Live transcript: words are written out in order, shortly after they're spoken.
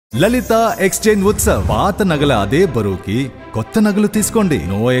లలిత exchange Utsav పాత నగల అదే బరువుకి కొత్త నగలు తీసుకోండి.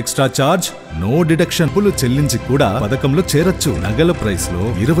 No extra charge, no deduction. పులు చెల్లించి కూడా పథకంలో చేరొచ్చు. నగల ప్రైస్ లో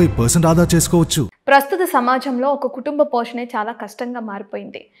 20% ఆదా చేసుకోవచ్చు. ప్రస్తుత సమాజంలో ఒక కుటుంబ పోషణే చాలా కష్టంగా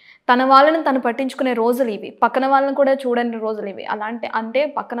మారిపోయింది. తన వాళ్ళని తను పట్టించుకునే రోజులు ఇవి. పక్కన వాళ్ళని కూడా చూడని రోజులు ఇవి. అంటే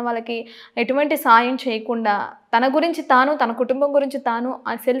పక్కన వాళ్ళకి ఎటువంటి సాయం చేయకుండా తన గురించి తాను, తన కుటుంబం గురించి తాను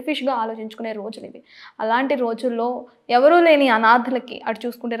సెల్ఫిష్గా ఆలోచించుకునే రోజులు ఇవి. అలాంటి రోజుల్లో ఎవరూ లేని అనాథలకి అటు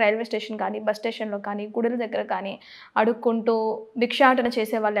చూసుకుంటే రైల్వే స్టేషన్ కానీ, బస్ స్టేషన్లో కానీ, గుడుల దగ్గర కానీ అడుక్కుంటూ భిక్షాటన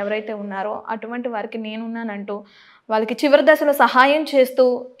చేసే వాళ్ళు ఎవరైతే ఉన్నారో అటువంటి వారికి నేనున్నానంటూ వాళ్ళకి చివరి దశలో సహాయం చేస్తూ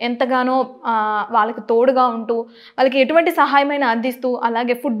ఎంతగానో వాళ్ళకి తోడుగా ఉంటూ వాళ్ళకి ఎటువంటి సహాయమైనా అందిస్తూ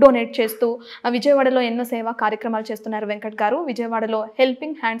అలాగే ఫుడ్ డొనేట్ చేస్తూ విజయవాడలో ఎన్నో సేవా కార్యక్రమాలు చేస్తున్నారు వెంకట్ గారు. విజయవాడలో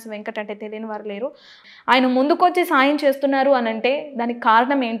హెల్పింగ్ హ్యాండ్స్ వెంకట్ అంటే తెలియని వారు లేరు. ఆయన ముందుకొచ్చి సాయం చేస్తున్నారు అని అంటే దానికి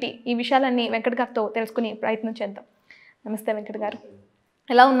కారణం ఏంటి? ఈ విషయాలన్నీ వెంకట్ గారితో తెలుసుకుని ప్రయత్నం చేద్దాం. నమస్తే వెంకట్ గారు,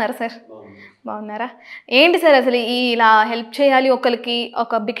 ఎలా ఉన్నారు సార్? బాగున్నారా? ఏంటి సార్ అసలు ఇలా హెల్ప్ చేయాలి ఒకరికి,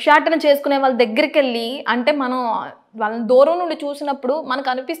 ఒక భిక్షాటన చేసుకునే వాళ్ళ దగ్గరికి వెళ్ళి అంటే మనం వాళ్ళని దూరం నుండి చూసినప్పుడు మనకు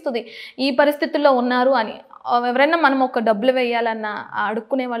అనిపిస్తుంది ఈ పరిస్థితుల్లో ఉన్నారు అని. ఎవరైనా మనం ఒక డబ్బులు వేయాలన్నా,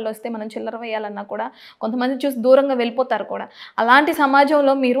 అడుక్కునే వాళ్ళు వస్తే మనం చిల్లర వేయాలన్నా కూడా కొంతమంది చూసి దూరంగా వెళ్ళిపోతారు కూడా. అలాంటి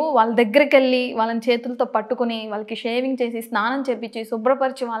సమాజంలో మీరు వాళ్ళ దగ్గరికి వెళ్ళి వాళ్ళని చేతులతో పట్టుకుని వాళ్ళకి షేవింగ్ చేసి స్నానం చేపించి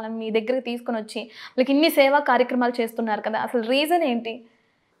శుభ్రపరిచి వాళ్ళని మీ దగ్గరికి తీసుకుని వచ్చి వాళ్ళకి ఇన్ని సేవా కార్యక్రమాలు చేస్తున్నారు కదా, అసలు రీజన్ ఏంటి?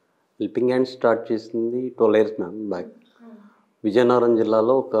 హెల్పింగ్ హ్యాండ్ స్టార్ట్ చేసింది 12 years మ్యామ్ బ్యాక్. విజయనగరం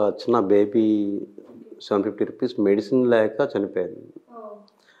జిల్లాలో ఒక చిన్న బేబీ 750 రూపీస్ మెడిసిన్ లేక చనిపోయింది.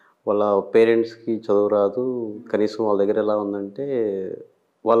 వాళ్ళ పేరెంట్స్కి చదువు రాదు. కనీసం వాళ్ళ దగ్గర ఎలా ఉందంటే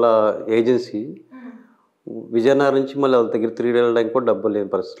వాళ్ళ ఏజెన్సీ విజయనగరం నుంచి మళ్ళీ వాళ్ళ దగ్గర తిరిగి వెళ్ళడానికి కూడా డబ్బులు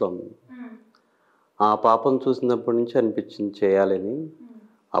లేని పరిస్థితిలో ఉంది. ఆ పాపను చూసినప్పటి నుంచి అనిపించింది చేయాలని.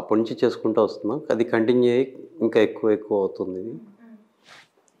 అప్పటి నుంచి చేసుకుంటూ వస్తున్నాం. అది కంటిన్యూ అయ్యి ఇంకా ఎక్కువ అవుతుంది.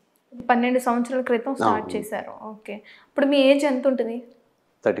 12 సంవత్సరాల క్రితం స్టార్ట్ చేశారు. ఓకే, ఇప్పుడు మీ ఏజ్ ఎంత ఉంటుంది?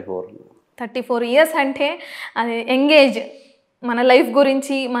 34 ఇయర్స్. అంటే అది యంగేజ్. మన లైఫ్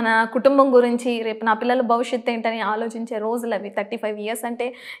గురించి, మన కుటుంబం గురించి, రేపు నా పిల్లల భవిష్యత్తు ఏంటని ఆలోచించే రోజులు అవి. 35 ఇయర్స్ అంటే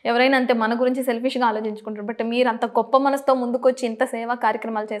ఎవరైనా అంతే మన గురించి సెల్ఫిష్గా ఆలోచించుకుంటారు. బట్ మీరు అంత గొప్ప మనసుతో ముందుకొచ్చి ఇంత సేవా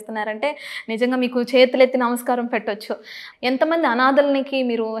కార్యక్రమాలు చేస్తున్నారంటే నిజంగా మీకు చేతులెత్తి నమస్కారం పెట్టొచ్చు. ఎంతమంది అనాథలకి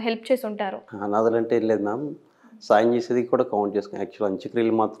మీరు హెల్ప్ చేసి ఉంటారు? అనాథలు అంటే ఏం లేదు మ్యామ్, సాయం చేసేది కూడా కౌంట్ చేసుకుని యాక్చువల్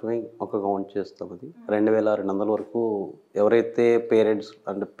అంత్యక్రియలు మాత్రమే ఒక కౌంట్ చేస్తాం. అది 2200 వరకు ఎవరైతే పేరెంట్స్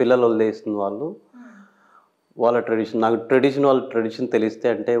అంటే పిల్లలు వదిలేసిన వాళ్ళ ట్రెడిషన్, నాకు వాళ్ళ ట్రెడిషన్ తెలిస్తే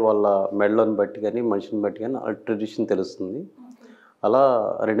అంటే వాళ్ళ మెడలోని బట్టి కానీ మనిషిని బట్టి కానీ వాళ్ళ ట్రెడిషన్ తెలుస్తుంది. అలా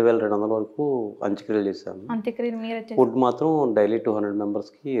 2200 వరకు అంత్యక్రియలు చేశాము. ఫుడ్ మాత్రం డైలీ 200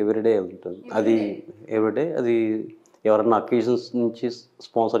 మెంబర్స్కి ఎవ్రీడే ఉంటుంది. అది ఎవ్రీడే అది ఎవరన్నా అకేషన్స్ నుంచి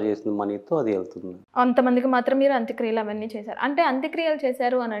స్పాన్సర్ చేసిన మనీతో అది వెళ్తుంది. అంతమందికి మాత్రం మీరు అంత్యక్రియలు అవన్నీ చేశారు. అంటే అంత్యక్రియలు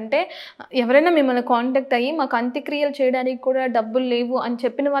చేశారు అని అంటే ఎవరైనా మిమ్మల్ని కాంటాక్ట్ అయ్యి మాకు అంత్యక్రియలు చేయడానికి కూడా డబ్బులు లేవు అని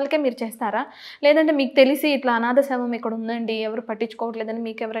చెప్పిన వాళ్ళకే మీరు చేస్తారా? లేదంటే మీకు తెలిసి ఇట్లా అనాథ శవం ఇక్కడ ఉందండి ఎవరు పట్టించుకోవట్లేదని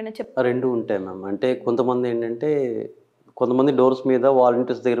మీకు ఎవరైనా రెండు ఉంటాయి మ్యామ్. అంటే కొంతమంది ఏంటంటే కొంతమంది డోర్స్ మీద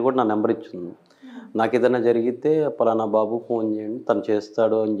వాలంటీర్స్ దగ్గర కూడా నా నెంబర్ ఇచ్చింది. నాకు ఏదైనా జరిగితే పలానా బాబు ఫోన్ చేయండి తను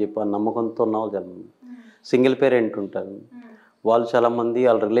చేస్తాడు అని చెప్పి ఆ నమ్మకంతో ఉన్న వాళ్ళు జరిగింది. సింగిల్ పేరెంట్ ఉంటారు వాళ్ళు చాలామంది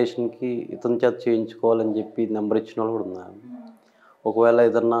వాళ్ళ రిలేషన్కి ఇతని చేత చేయించుకోవాలని చెప్పి నెంబర్ ఇచ్చిన వాళ్ళు కూడా ఉన్నారు. ఒకవేళ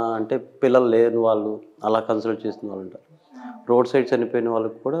ఏదన్నా అంటే పిల్లలు లేని వాళ్ళు అలా కన్సల్ట్ చేసిన వాళ్ళు ఉంటారు. రోడ్ సైడ్ చనిపోయిన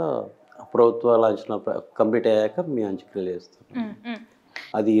వాళ్ళకి కూడా ప్రభుత్వాలు అంచనా కంప్లీట్ అయ్యాక మేము అంత్యక్రియలు చేస్తాం.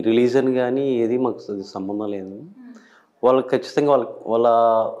 అది రిలీజన్ కానీ ఏది మాకు అది సంబంధం లేదు. వాళ్ళకి ఖచ్చితంగా వాళ్ళ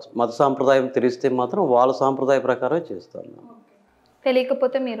మత సాంప్రదాయం తెలిస్తే మాత్రం వాళ్ళ సాంప్రదాయ ప్రకారమే చేస్తాను.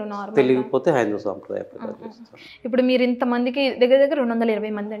 తెలియకపోతే మీరు నార్మల్, తెలియకపోతే హైందవ సాంప్రదాయ ప్రకారం చేస్తాను. ఇప్పుడు మీరు ఇంతమందికి దగ్గర 220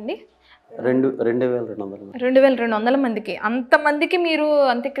 మంది అండి? 2200 మందికి. అంతమందికి మీరు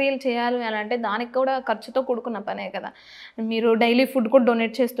అంత్యక్రియలు చేయాలి అని అంటే దానికి కూడా ఖర్చుతో కూడుకున్న పనే కదా. మీరు డైలీ ఫుడ్ కూడా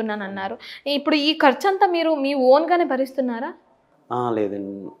డొనేట్ చేస్తున్నాను అన్నారు. ఇప్పుడు ఈ ఖర్చు అంతా మీరు మీ ఓన్గానే భరిస్తున్నారా?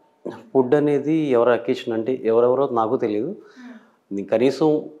 లేదండి, ఫుడ్ అనేది ఎవరి అకేషన్ అంటే ఎవరెవరో నాకు తెలియదు. కనీసం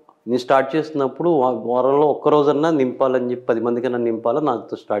నేను స్టార్ట్ చేసినప్పుడు వారంలో ఒక్కరోజన్నా నింపాలని చెప్పి 10 మందికన్నా నింపాలని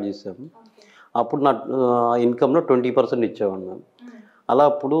నాతో స్టార్ట్ చేశాము. అప్పుడు నా ఇన్కంలో 20% ఇచ్చేవాడిని. అలా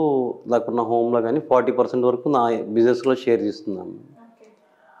అప్పుడు నాకున్న హోమ్లో కానీ 40% వరకు నా బిజినెస్లో షేర్ చేస్తున్నాను.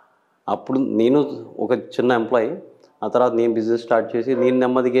 అప్పుడు నేను ఒక చిన్న ఎంప్లాయీ, ఆ తర్వాత నేను బిజినెస్ స్టార్ట్ చేసి నేను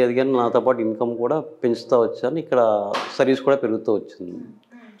నెమ్మదిగా ఎదిగాను. నాతో పాటు ఇన్కమ్ కూడా పెంచుతూ వచ్చాను. ఇక్కడ సర్వీస్ కూడా పెరుగుతూ వచ్చింది.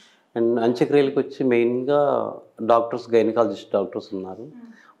 అండ్ అంత్యక్రియలకు వచ్చి మెయిన్గా డాక్టర్స్, గైనకాలజిస్ట్ డాక్టర్స్ ఉన్నారు,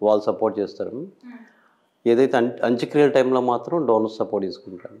 వాళ్ళు సపోర్ట్ చేస్తారు. ఏదైతే అంత్యక్రియల టైంలో మాత్రం డోనర్స్ సపోర్ట్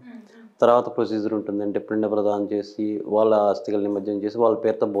తీసుకుంటారు. తర్వాత ప్రొసీజర్ ఉంటుంది. అంటే పిండ ప్రదానం చేసి వాళ్ళ అస్థికలు నిమజ్జనం చేసి వాళ్ళ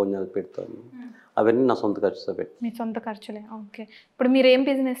పేరుతో భోజనాలు పెడతాను. అవన్నీ నా సొంత ఖర్చుతో పెట్టి. మీ సొంత ఖర్చులే. ఓకే. ఇప్పుడు మీరు ఏం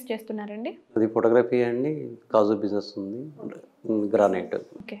బిజినెస్ చేస్తున్నారండి? అది ఫోటోగ్రఫీ అండి, కాజు బిజినెస్ ఉంది, గ్రానైట్.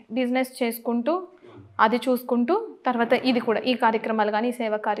 ఓకే. బిజినెస్ చేసుకుంటూ అది చూసుకుంటూ తర్వాత ఇది కూడా ఈ కార్యక్రమాలు కానీ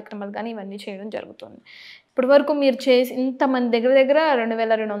సేవా కార్యక్రమాలు కానీ ఇవన్నీ చేయడం జరుగుతుంది. ఇప్పటి వరకు మీరు చేసి ఇంతమంది దగ్గర దగ్గర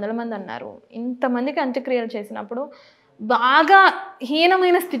 2200 మంది అన్నారు. ఇంతమందికి అంత్యక్రియలు చేసినప్పుడు బాగా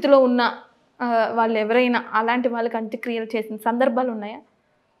హీనమైన స్థితిలో ఉన్న వాళ్ళు ఎవరైనా అలాంటి వాళ్ళకి అంత్యక్రియలు చేసిన సందర్భాలు ఉన్నాయా?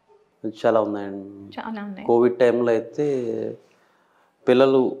 చాలా ఉన్నాయండి. చాలా ఉన్నాయి. కోవిడ్ టైంలో అయితే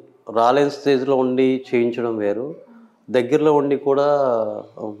పిల్లలు రాలేని స్టేజ్లో ఉండి చేయించడం వేరు, దగ్గరలో ఉండి కూడా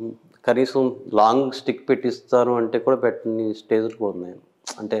కనీసం లాంగ్ స్టిక్ పెట్టిస్తాను అంటే కూడా పెట్టని స్టేజ్లు కూడా ఉన్నాయి.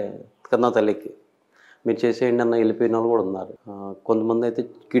 అంటే కన్నా తల్లికి మీరు చేసేయండి అన్న వెళ్ళిపోయిన వాళ్ళు కూడా ఉన్నారు. కొంతమంది అయితే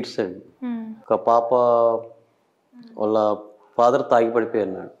కిడ్స్ అండి. ఒక పాప వాళ్ళ ఫాదర్ తాగి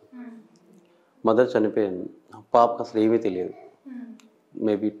పడిపోయాడు, మదర్ చనిపోయాను. పాపకు అసలు ఏమీ తెలియదు,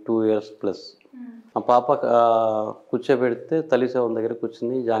 మేబీ 2 years ప్లస్. ఆ పాప కూర్చోబెడితే తల్లి శవం దగ్గర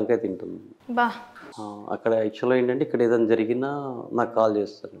కూర్చుని జాంకాయ తింటుంది. అక్కడ యాక్చువల్గా ఏంటంటే ఇక్కడ ఏదైనా జరిగినా నాకు కాల్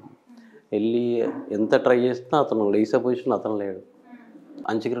చేస్తాను. వెళ్ళి ఎంత ట్రై చేసినా అతను లేసే పొజిషన్ అతను లేడు.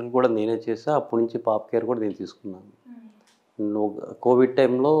 అంత్యక్రియలు కూడా నేనే చేసా. అప్పటి నుంచి పాప కేర్ కూడా నేను తీసుకున్నాను. కోవిడ్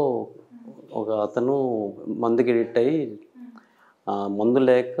టైంలో ఒక అతను మందుకి ఎడిక్ట్ అయ్యి మందు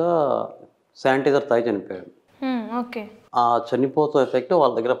లేక శానిటైజర్ తాగి చనిపోయాడు. ఓకే. ఆ చనిపోతూ ఎఫెక్ట్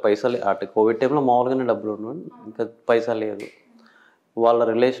వాళ్ళ దగ్గర పైసలు అటు కోవిడ్ టైంలో మామూలుగానే డబ్బులు ఉన్నాడు, ఇంకా పైసా లేదు. వాళ్ళ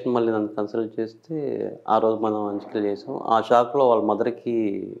రిలేషన్ మళ్ళీ నన్ను కన్సల్ట్ చేస్తే ఆ రోజు మనం అంత్యక్రియలు చేసాం. ఆ షాక్లో వాళ్ళ మదర్కి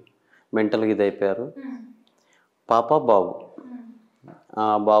మెంటల్గా ఇది అయిపోయారు. పాప బాబు. ఆ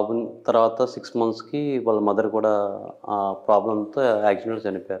బాబు తర్వాత 6 monthsకి వాళ్ళ మదర్ కూడా ఆ ప్రాబ్లంతో యాక్సిడెంట్లో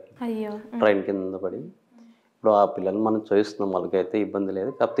చనిపోయారు, ట్రైన్ కింద పడి. ఇప్పుడు ఆ పిల్లల్ని మనం చూస్తున్నాం, వాళ్ళకైతే ఇబ్బంది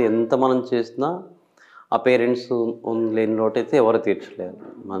లేదు. కాకపోతే ఎంత మనం చేసినా ఆ పేరెంట్స్ లేని లోటు అయితే ఎవరు తీర్చలేరు.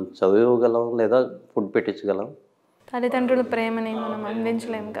 మనం చదవగలం లేదా ఫుడ్ పెట్టించగలం, తల్లిదండ్రుల ప్రేమని మనం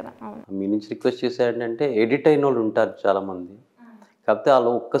అందించలేము కదా. మీ నుంచి రిక్వెస్ట్ చేసేటంటే ఎడిట్ అయిన వాళ్ళు ఉంటారు చాలామంది. కాకపోతే వాళ్ళు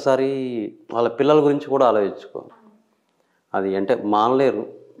ఒక్కసారి వాళ్ళ పిల్లల గురించి కూడా ఆలోచించుకోవాలి. అది అంటే మానలేరు,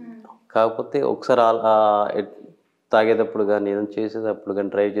 కాకపోతే ఒకసారి తాగేటప్పుడు కానీ ఏదైనా చేసేటప్పుడు కానీ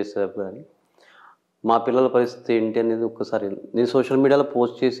డ్రైవ్ చేసేటప్పుడు కానీ మా పిల్లల పరిస్థితి ఏంటి అనేది ఒక్కసారి నేను సోషల్ మీడియాలో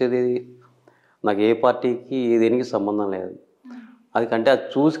పోస్ట్ చేసేది నాకు ఏ పార్టీకి దేనికి సంబంధం లేదు. అది కంటే అది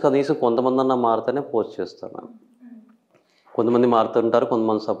చూసి కనీసం కొంతమంది అన్న మారితేనే పోస్ట్ చేస్తాను. కొంతమంది మారుతుంటారు,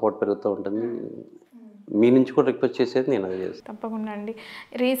 కొంతమంది సపోర్ట్ పెరుగుతూ ఉంటుంది. మీ నుంచి కూడా రిక్వెస్ట్ చేసేది నేను అది చేస్తాను. తప్పకుండా అండి.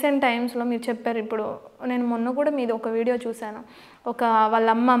 రీసెంట్ టైమ్స్లో మీరు చెప్పారు, ఇప్పుడు నేను మొన్న కూడా మీది ఒక వీడియో చూశాను. వాళ్ళ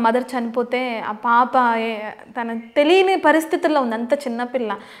అమ్మ మదర్ చనిపోతే ఆ పాప తన తెలియని పరిస్థితుల్లో ఉంది, అంత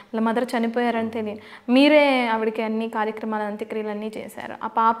చిన్నపిల్ల, వాళ్ళ మదర్ చనిపోయారని తెలియదు. మీరే ఆవిడకి అన్ని కార్యక్రమాలు అంత్యక్రియలు అన్నీ చేశారు. ఆ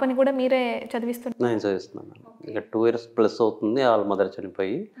పాపని కూడా మీరే చదివిస్తున్నారు? నేను చదివిస్తున్నాను. ఇక 2 years ప్లస్ అవుతుంది వాళ్ళ మదర్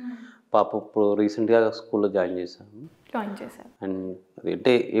చనిపోయి. పాప ఇప్పుడు రీసెంట్గా స్కూల్లో జాయిన్ చేశారు. అండ్ అది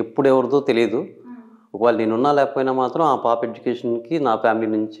అంటే ఎప్పుడు ఎవరిదో తెలియదు. ఒకవేళ నేనున్నా లేకపోయినా మాత్రం ఆ పాప ఎడ్యుకేషన్కి నా ఫ్యామిలీ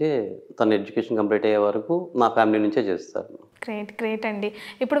నుంచే, తన ఎడ్యుకేషన్ కంప్లీట్ అయ్యే వరకు నా ఫ్యామిలీ నుంచే చేస్తారు. గ్రేట్ అండి.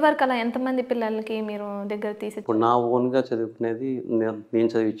 ఇప్పటి వరకు అలా ఎంతమంది పిల్లలకి మీరు దగ్గర తీసి? ఇప్పుడు నా ఓన్గా చదువుకునేది నేను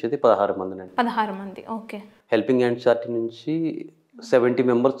చదివించేది 16 మంది అండి. 16 మంది. ఓకే. హెల్పింగ్ హ్యాండ్ చార్టీ నుంచి 70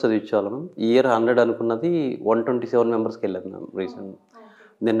 members చదివించాలి. ఇయర్ 100 అనుకున్నది 127 members వెళ్ళాను మ్యామ్. రీసెంట్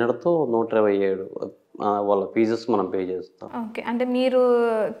నిన్నటితో 127 వాళ్ళ ఫీజెస్ మనం పే చేస్తాం. ఓకే. అంటే మీరు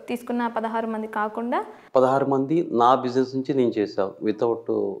తీసుకున్న 16 మంది కాకుండా 16 మంది నా బిజినెస్ నుంచి నేను చేశాను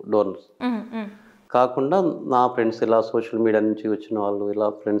వితౌట్ డోనర్స్ కాకుండా నా ఫ్రెండ్స్ ఇలా సోషల్ మీడియా నుంచి వచ్చిన వాళ్ళు ఇలా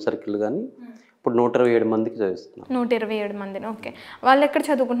ఫ్రెండ్ సర్కిల్ కానీ ఇప్పుడు 127 మందికి చదివిస్తున్నాం. 127 మందిని. ఓకే. వాళ్ళు ఎక్కడ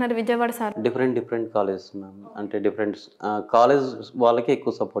చదువుకుంటున్నారు? Vijayawada sir? Different colleges ma'am. అంటే డిఫరెంట్ కాలేజ్ వాళ్ళకే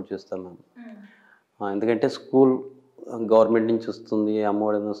ఎక్కువ సపోర్ట్ చేస్తాం మ్యామ్. ఎందుకంటే స్కూల్ గవర్నమెంట్ నుంచి వస్తుంది,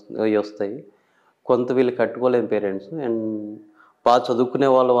 అమ్మఒడి అవి వస్తాయి. కొంత వీళ్ళు కట్టుకోలేని పేరెంట్స్ అండ్ బాగా చదువుకునే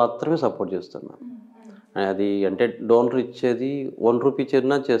వాళ్ళు మాత్రమే సపోర్ట్ చేస్తున్నాం. అది అంటే డోనర్ ఇచ్చేది 1 రూపీ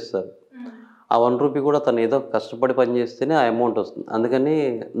ఇచ్చినా చేస్తారు. ఆ 1 రూపీ కూడా తను ఏదో కష్టపడి పని చేస్తేనే ఆ అమౌంట్ వస్తుంది. అందుకని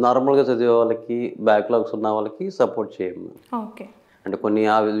నార్మల్గా చదివే వాళ్ళకి, బ్యాక్లాగ్స్ ఉన్న వాళ్ళకి సపోర్ట్ చేయము. ఓకే. అంటే కొన్ని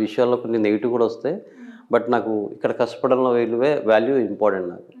ఆ విషయాల్లో కొన్ని నెగిటివ్ కూడా వస్తాయి. బట్ నాకు ఇక్కడ కష్టపడంలో వాల్యూ ఇంపార్టెంట్.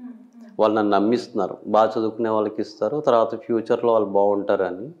 నాకు వాళ్ళు నన్ను నమ్మిస్తున్నారు, బాగా చదువుకునే వాళ్ళకి ఇస్తారు, తర్వాత ఫ్యూచర్లో వాళ్ళు బాగుంటారు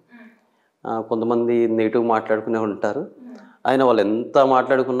అని. కొంతమంది నెగిటివ్ మాట్లాడుకునే ఉంటారు. అయినా వాళ్ళు ఎంత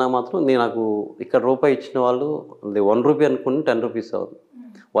మాట్లాడుకున్నా మాత్రం నాకు ఇక్కడ రూపాయి ఇచ్చిన వాళ్ళు అది 1 రూపీ అనుకుని 10 రూపీస్ అవుతుంది.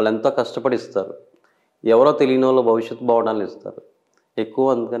 వాళ్ళు ఎంతో కష్టపడి ఇస్తారు. ఎవరో తెలియని వాళ్ళు భవిష్యత్తు బాగుండాలని ఇస్తారు ఎక్కువ.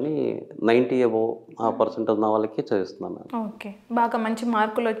 అందుకని 90% ఉన్న వాళ్ళకి చదివిస్తున్నాను. ఓకే. బాగా మంచి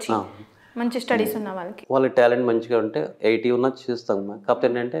మార్కులు వచ్చి మంచి స్టడీస్ ఉన్న వాళ్ళకి, వాళ్ళ టాలెంట్ మంచిగా ఉంటే 80 ఉన్నా చేస్తాం. కాకపోతే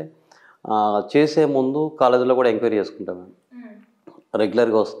ఏంటంటే చేసే ముందు కాలేజీలో కూడా ఎంక్వైరీ చేసుకుంటాం.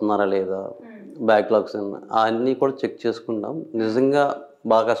 రెగ్యులర్గా వస్తున్నారా లేదా, బ్యాక్లాగ్స్ అన్నీ కూడా చెక్ చేసుకుంటాం. నిజంగా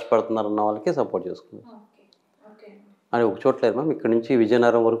బాగా కష్టపడుతున్నారన్న వాళ్ళకి సపోర్ట్ చేసుకుంటాం. అని ఒక చోట లేదు మ్యామ్, ఇక్కడ నుంచి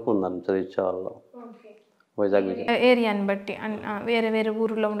విజయనగరం వరకు ఉందని చదివించే వాళ్ళు, వైజాగ్ ఏరియాని బట్టి వేరే వేరే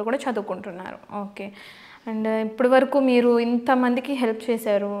ఊర్లో ఉండి కూడా చదువుకుంటున్నారు. ఓకే. అండ్ ఇప్పటి వరకు మీరు ఇంతమందికి హెల్ప్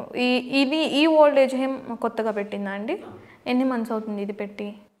చేశారు. ఈ ఓల్డ్ ఏజ్ హోమ్ కొత్తగా పెట్టిందా అండి? ఎన్ని మంత్స్ అవుతుంది ఇది పెట్టి?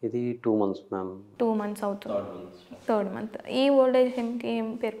 ఇది 2 months మ్యామ్. 2 months అవుతుంది. Third month. ఈ ఓల్డ్ ఏజ్ హోమ్కి ఏం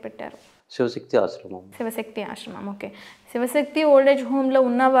పేరు పెట్టారు? శివశక్తి ఆశ్రమం. శివశక్తి ఆశ్రమం. ఓకే. శివశక్తి ఓల్డ్ ఏజ్ హోమ్లో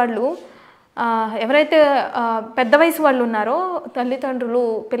ఉన్నవాళ్ళు ఎవరైతే పెద్ద వయసు వాళ్ళు ఉన్నారో, తల్లిదండ్రులు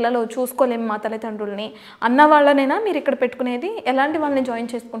పిల్లలు చూసుకోలేము మా తల్లిదండ్రుల్ని అన్న వాళ్ళనైనా మీరు ఇక్కడ పెట్టుకునేది? ఎలాంటి వాళ్ళని జాయిన్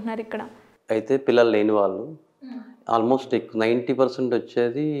చేసుకుంటున్నారు ఇక్కడ? అయితే పిల్లలు లేని వాళ్ళు ఆల్మోస్ట్ 90%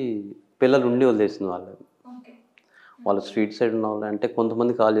 వచ్చేది పిల్లలు ఉండి వదిలేసిన వాళ్ళు. వాళ్ళు స్ట్రీట్ సైడ్ ఉన్న వాళ్ళు. అంటే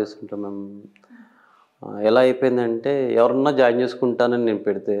కొంతమంది కాల్ చేస్తుంటాం మేము. ఎలా అయిపోయిందంటే ఎవరన్నా జాయిన్ చేసుకుంటానని నేను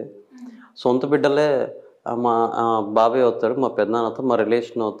పెడితే సొంత బిడ్డలే మా బాబాయ్ అవుతాడు, మా పెద్దనాన్న అవుతారు, మా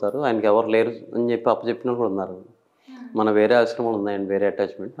రిలేషన్ అవుతారు, ఆయనకి ఎవరు లేరు అని చెప్పి అప్పచెప్పిన కూడా ఉన్నారు. మన వేరే ఆశ్రమాలు ఉన్నాయండి, వేరే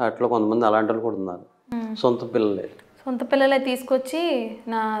అటాచ్మెంట్, అట్లా కొంతమంది అలాంటి వాళ్ళు కూడా ఉన్నారు. సొంత పిల్లలే తీసుకొచ్చి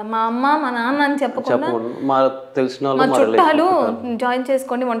మా అమ్మ మా నాన్న అని చెప్పకుండా మా తెలిసిన వాళ్ళు, మా చుట్టాలు జాయిన్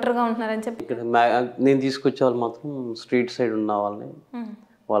చేసుకోండి ఒంటరిగా ఉంటున్నారని చెప్పి ఇక్కడ నేను తీసుకొచ్చే వాళ్ళు మాత్రం స్ట్రీట్ సైడ్ ఉన్న వాళ్ళని.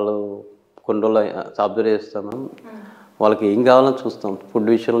 వాళ్ళు కొన్ని రోజులు అబ్జర్వ్ చేస్తాం మ్యామ్. వాళ్ళకి ఏం కావాలని చూస్తాం, ఫుడ్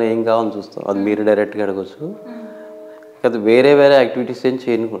విషయంలో ఏం కావాలని చూస్తాం, అది మీరు డైరెక్ట్గా అడగచ్చు. కదా వేరే యాక్టివిటీస్ ఏం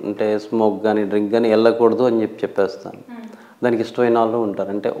చేయనుకుంటే స్మోక్ కానీ డ్రింక్ కానీ వెళ్ళకూడదు అని చెప్పేస్తాను. దానికి ఇష్టమైన వాళ్ళు ఉంటారు.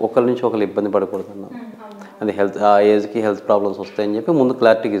 అంటే ఒకరి నుంచి ఒకరు ఇబ్బంది పడకూడదు అన్న, అది ఆ ఏజ్కి హెల్త్ ప్రాబ్లమ్స్ వస్తాయని చెప్పి ముందు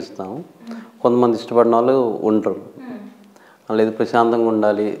క్లారిటీగా ఇస్తాము. కొంతమంది ఇష్టపడిన వాళ్ళు ఉండరు, లేదు ప్రశాంతంగా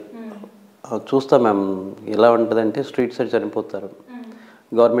ఉండాలి చూస్తాం మేము. ఎలా ఉంటుందంటే స్ట్రీట్ సైడ్ చనిపోతారు,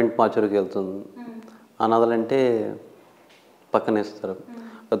 గవర్నమెంట్ మాచూరికి వెళ్తుంది, అనాథలంటే పక్కన వేస్తారు.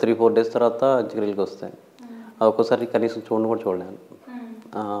 3-4 days తర్వాత అంత్యక్రియలకు వస్తాయి. ఒక్కోసారి కనీసం చూడని కూడా చూడలేను.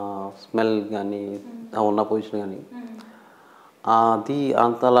 స్మెల్ కానీ ఉన్న పొజిషన్ కానీ అది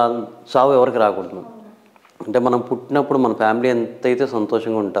అంతలా చావు ఎవరికి రాకూడదు. అంటే మనం పుట్టినప్పుడు మన ఫ్యామిలీ ఎంతైతే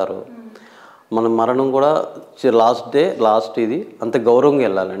సంతోషంగా ఉంటారో మన మరణం కూడా లాస్ట్ ఇది అంతే గౌరవంగా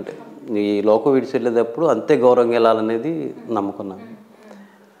వెళ్ళాలంటే ఈ లోకం విడిచి వెళ్ళేటప్పుడు అంతే గౌరవంగా వెళ్ళాలనేది నమ్ముకున్నాను.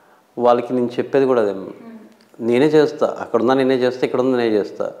 వాళ్ళకి నేను చెప్పేది కూడా అదే, నేనే చేస్తా, అక్కడున్నా నేనే చేస్తా, ఇక్కడున్నా నేనే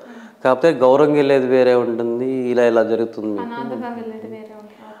చేస్తా, కాకపోతే గౌరవంగా వెళ్ళేది వేరే ఉంటుంది. ఇలా జరుగుతుంది.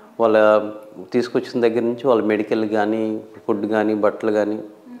 వాళ్ళ తీసుకొచ్చిన దగ్గర నుంచి వాళ్ళ మెడికల్ కానీ ఫుడ్ కానీ బట్టలు కానీ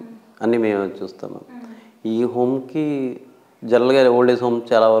అన్నీ మేము చూస్తాము. ఈ హోమ్కి జనరల్గా ఓల్డ్ ఏజ్ హోమ్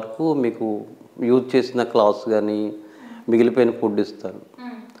చాలా వరకు మీకు యూజ్ చేసిన క్లాత్స్ కానీ మిగిలిపోయిన ఫుడ్ ఇస్తారు.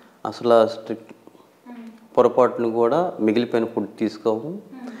 అసలు స్ట్రిక్ట్ పొరపాటును కూడా మిగిలిపోయిన ఫుడ్ తీసుకోము.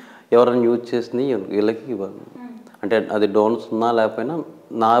 ఎవరైనా యూజ్ చేసినవి వీళ్ళకి ఇవ్వాలి. అంటే అది డోనర్స్ ఉన్నా లేకపోయినా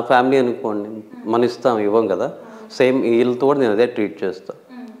నా ఫ్యామిలీ అనుకోండి మనం ఇస్తాం, ఇవ్వం కదా, సేమ్ వీళ్ళతో కూడా నేను అదే ట్రీట్ చేస్తాను.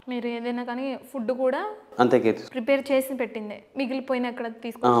 మీరు ఏదైనా కానీ ఫుడ్ కూడా అంతే ప్రిపేర్ చేసి పెట్టిందే మిగిలిపోయిన అక్కడ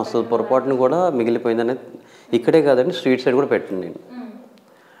తీసుకు అసలు పొరపాటును కూడా మిగిలిపోయింది అనేది ఇక్కడే కాదండి, స్ట్రీట్ సైడ్ కూడా పెట్టండి. నేను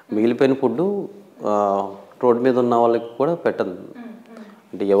మిగిలిపోయిన ఫుడ్ రోడ్ మీద ఉన్న వాళ్ళకి కూడా పెట్టను.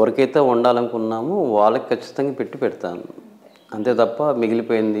 అంటే ఎవరికైతే వండాలనుకున్నామో వాళ్ళకి ఖచ్చితంగా పెడతాను అంతే తప్ప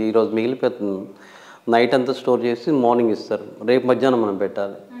మిగిలిపోయింది ఈరోజు మిగిలిపోతుంది నైట్ అంతా స్టోర్ చేసి మార్నింగ్ ఇస్తారు, రేపు మధ్యాహ్నం మనం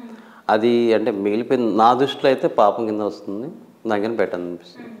పెట్టాలి. అది అంటే మిగిలిపోయింది నా దృష్టిలో అయితే పాపం కింద వస్తుంది, దానికని పెట్టాను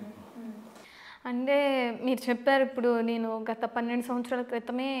అనిపిస్తుంది. అంటే మీరు చెప్పారు ఇప్పుడు నేను గత 12 సంవత్సరాల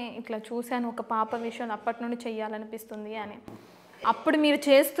క్రితమే ఇట్లా చూశాను ఒక పాప విషయం అప్పటి నుండి చెయ్యాలనిపిస్తుంది అని. అప్పుడు మీరు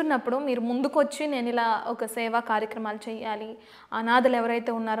చేస్తున్నప్పుడు మీరు ముందుకు వచ్చి నేను ఇలా ఒక సేవా కార్యక్రమాలు చేయాలి, అనాథలు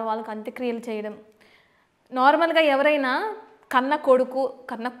ఎవరైతే ఉన్నారో వాళ్ళకి అంత్యక్రియలు చేయడం, నార్మల్గా ఎవరైనా కన్న కొడుకు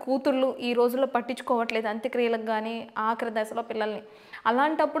కన్న కూతుళ్ళు ఈ రోజుల్లో పట్టించుకోవట్లేదు అంత్యక్రియలకు కానీ ఆఖరి దశలో పిల్లల్ని.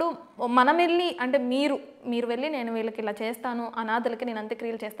 అలాంటప్పుడు మనం వెళ్ళి అంటే మీరు వెళ్ళి నేను వీళ్ళకి ఇలా చేస్తాను, అనాథలకి నేను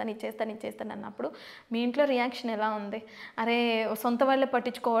అంత్యక్రియలు చేస్తాను, ఇది చేస్తాను అన్నప్పుడు మీ ఇంట్లో రియాక్షన్ ఎలా ఉంది? అరే సొంత వాళ్ళే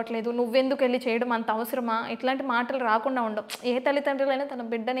పట్టించుకోవట్లేదు, నువ్వెందుకు వెళ్ళి చేయడం అంత అవసరమా? ఇట్లాంటి మాటలు రాకుండా ఉండవు. ఏ తల్లిదండ్రులైనా తన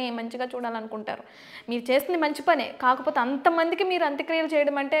బిడ్డని మంచిగా చూడాలనుకుంటారు. మీరు చేస్తుంది మంచి పనే, కాకపోతే అంతమందికి మీరు అంత్యక్రియలు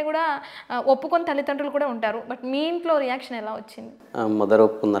చేయడం అంటే కూడా ఒప్పుకొని తల్లిదండ్రులు కూడా ఉంటారు. బట్ మీ ఇంట్లో రియాక్షన్ ఎలా వచ్చింది? Mother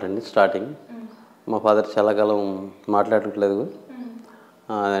ఒప్పుకున్నారండి starting. మా ఫాదర్ చాలా కాలం మాట్లాడట్లేదు.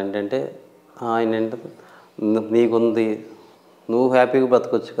 ఏంటంటే ఆయన ఏంటంటే నీకుంది నువ్వు హ్యాపీగా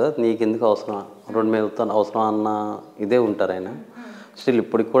బ్రతకొచ్చు కదా, నీకెందుకు అవసరం రోడ్డు మీద అవసరం అన్న ఇదే ఉంటారు ఆయన. స్టిల్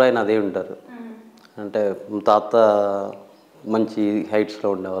ఇప్పటికి కూడా ఆయన అదే ఉంటారు. అంటే తాత మంచి హైట్స్లో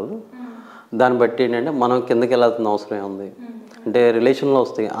ఉండేవాళ్ళు. దాన్ని బట్టి ఏంటంటే మనం కిందకి వెళ్ళాల్సిన అవసరం ఉంది. అంటే రిలేషన్లో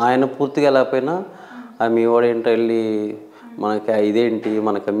వస్తాయి. ఆయన పూర్తిగా వెళ్ళకపోయినా మీ వాడు ఏంటో వెళ్ళి మనకి ఇదేంటి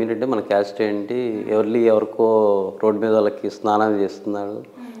మన కమ్యూనిటీ మన క్యాస్ట్ ఏంటి ఎవరికో రోడ్డు మీద వాళ్ళకి స్నానం చేస్తున్నాడు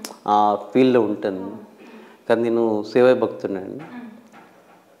ఆ ఫీల్డ్లో ఉంటాను. కానీ నేను సేవా భక్తున్నాను.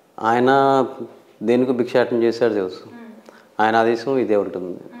 ఆయన దేనికి భిక్షాటన చేశాడు తెలుసు. ఆయన ఆదేశం ఇదే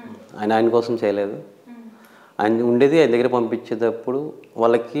ఉంటుంది. ఆయన కోసం చేయలేదు. ఆయన ఉండేది ఆయన దగ్గర పంపించేటప్పుడు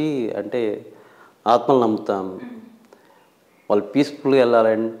వాళ్ళకి అంటే ఆత్మలు నమ్ముతాం. వాళ్ళు పీస్ఫుల్గా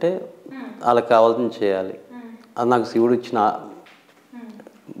వెళ్ళాలంటే వాళ్ళకి కావాల్సింది చేయాలి. అది నాకు శివుడు ఇచ్చిన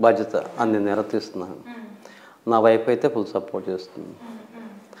బాధ్యత, అది నేను నిర్వర్తిస్తున్నాను. నా వైఫ్ అయితే ఫుల్ సపోర్ట్ చేస్తుంది.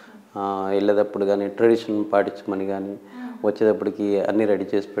 వెళ్ళేటప్పుడు కానీ ట్రెడిషన్ పాటించమని కానీ, వచ్చేటప్పటికి అన్నీ రెడీ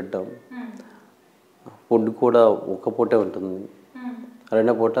చేసి పెట్టాం. ఫుడ్ కూడా ఒక్క పూటే ఉంటుంది,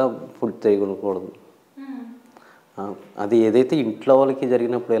 రెండో పూట ఫుడ్ తెగకూడదు. అది ఏదైతే ఇంట్లో వాళ్ళకి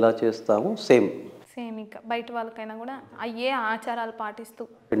జరిగినప్పుడు ఎలా చేస్తామో సేమ్ ఇంకా బయట వాళ్ళకైనా కూడా అయ్యే ఆచారాలు పాటిస్తూ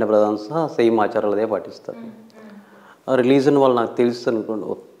పిండ ప్రధాన సేమ్ ఆచారాలు అదే పాటిస్తారు. రిలీజన్ వాళ్ళు నాకు తెలుసు అనుకోండి,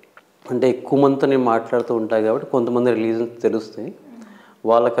 అంటే ఎక్కువ మందితో నేను మాట్లాడుతూ ఉంటాను కాబట్టి కొంతమంది రిలీజన్స్ తెలుస్తాయి.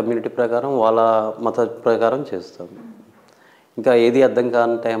 వాళ్ళ కమ్యూనిటీ ప్రకారం వాళ్ళ మత ప్రకారం చేస్తాను. ఇంకా ఏది అర్థం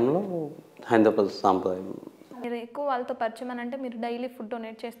కాని టైంలో హైదరాబాద్ సాంప్రదాయం. మీరు ఎక్కువ వాళ్ళతో పరిచయం అని అంటే మీరు డైలీ ఫుడ్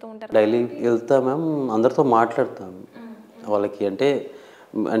డొనేట్ చేస్తూ ఉంటారు? డైలీ వెళ్తా మ్యామ్, అందరితో మాట్లాడతాం. వాళ్ళకి అంటే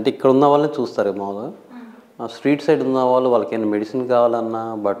ఇక్కడ ఉన్న వాళ్ళని చూస్తారు మామూలుగా. స్ట్రీట్ సైడ్ ఉన్న వాళ్ళు వాళ్ళకి ఏమైనా మెడిసిన్ కావాలన్నా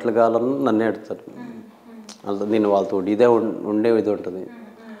బట్టలు కావాలన్నా నన్నే అడుగుతారు. అలా నేను వాళ్ళతో ఇదే ఉండే ఇది ఉంటుంది.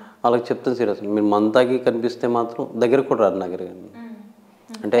 వాళ్ళకి చెప్తాను సీరియస్, మీరు మంతాకి కనిపిస్తే మాత్రం దగ్గర కూడా రాదు నా దగ్గర.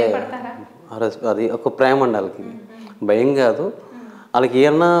 అంటే అది ఒక ప్రేమ అండి వాళ్ళకి, భయం కాదు. వాళ్ళకి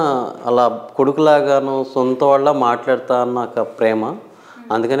ఏమన్నా అలా కొడుకులాగాను సొంత వాళ్ళ మాట్లాడతా అన్న ఒక ప్రేమ.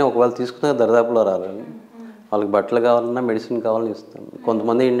 అందుకని ఒకవేళ తీసుకునే దరిదాపులో రారండి. వాళ్ళకి బట్టలు కావాలన్నా మెడిసిన్ కావాలని ఇస్తాను.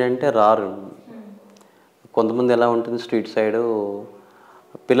 కొంతమంది ఏంటంటే రారు. కొంతమంది ఎలా ఉంటుంది, స్ట్రీట్ సైడు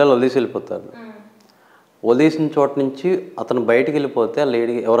పిల్లలు వదిలేసి వెళ్ళిపోతారు. వదిలేసిన చోట నుంచి అతను బయటికి వెళ్ళిపోతే, ఆ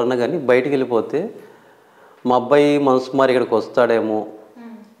లేడీ ఎవరన్నా కానీ బయటికి వెళ్ళిపోతే మా అబ్బాయి మనసు మారి ఇక్కడికి వస్తాడేమో,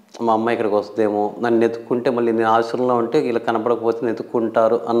 మా అమ్మాయి ఇక్కడికి వస్తుందేమో, నన్ను ఎత్తుక్కుంటే మళ్ళీ నేను ఆశ్రమంలో ఉంటే ఇలా కనపడకపోతే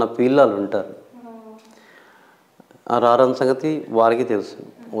ఎత్తుక్కుంటారు అన్న ఫీల్ వాళ్ళు ఉంటారు. ఆ రారన్న సంగతి వారికి తెలుసు.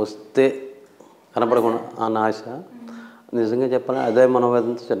 వస్తే కనపడకుండా అన్న ఆశ. నిజంగా చెప్పాలని అదే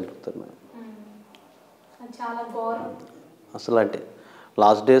మనోవేదనతో చనిపోతారు. అసలు అంటే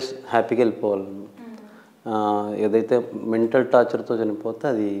లాస్ట్ డేస్ హ్యాపీగా వెళ్ళిపోవాలి. ఏదైతే మెంటల్ టార్చర్తో చనిపోతే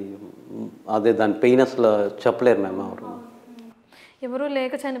అదే దాని పెయిన్ అసలు చెప్పలేరు మేము. ఎవరు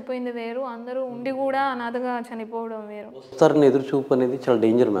లేక చనిపోయింది వేరు, అందరూ ఉండి కూడా అనాథగా చనిపోవడం వేరు. వస్తారని ఎదురు చూపు అనేది చాలా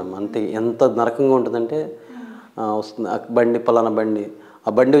డేంజర్ మ్యామ్. అంతే ఎంత నరకంగా ఉంటుందంటే, వస్తుంది ఆ బండి, పలానా బండి,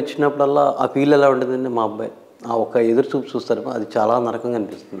 ఆ బండి వచ్చినప్పుడల్లా ఆ ఫీల్ ఎలా ఉంటుందంటే మా అబ్బాయి ఆ ఒక్క ఎదురు చూపు చూస్తారు, అది చాలా నరకంగా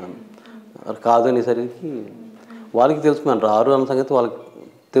అనిపిస్తుంది. కాదు అనేసరికి వాళ్ళకి తెలుసు మ్యామ్, రారు అన్న సంగతి వాళ్ళకి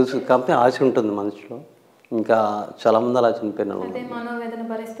తెలుసు. కాబట్టి ఆశ ఉంటుంది మనసులో. ఇంకా చాలామంది అలా చనిపోయిన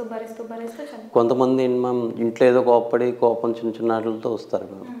కొంతమంది మ్యామ్ ఇంట్లో ఏదో కోపం చిన్న చిన్న వాటితో వస్తారు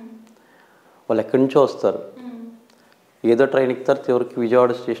మ్యామ్. వాళ్ళు ఎక్కడి నుంచో వస్తారు, ఏదో ట్రైన్ ఎక్కుతారు. చివరికి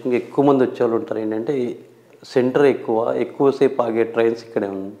విజయవాడ స్టేషన్కి ఎక్కువ మంది వచ్చేవాళ్ళు ఉంటారు. ఏంటంటే సెంటర్ ఎక్కువసేపు ఆగే ట్రైన్స్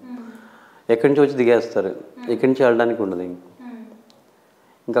ఇక్కడే ఉంది. ఎక్కడి నుంచి వచ్చి దిగేస్తారు, ఎక్కడి నుంచి వెళ్ళడానికి ఉండదు.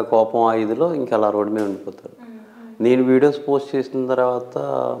 ఇంకా కోపం ఆ ఇదిలో ఇంకా అలా రోడ్డు మీద ఉండిపోతారు. నేను వీడియోస్ పోస్ట్ చేసిన తర్వాత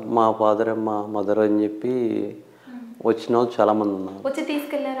మా ఫాదర్ మా మదర్ అని చెప్పి వచ్చిన వాళ్ళు చాలామంది ఉన్నారు. వచ్చి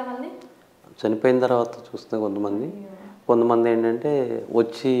తీసుకెళ్ళారా వాళ్ళని? చనిపోయిన తర్వాత చూస్తే కొంతమంది ఏంటంటే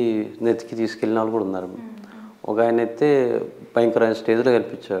వచ్చి నెత్తికి తీసుకెళ్ళిన వాళ్ళు కూడా ఉన్నారు. ఒక ఆయన అయితే భయంకరమైన స్టేజ్లో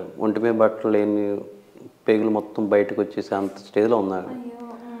కనిపించాడు. ఒంటి మీద బట్టలు లేని, పేగులు మొత్తం బయటకు వచ్చేసి అంత స్టేజ్లో ఉన్నాడు.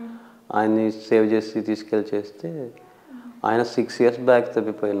 ఆయన్ని సేవ్ చేసి తీసుకెళ్ళి చేస్తే ఆయన 6 years బ్యాక్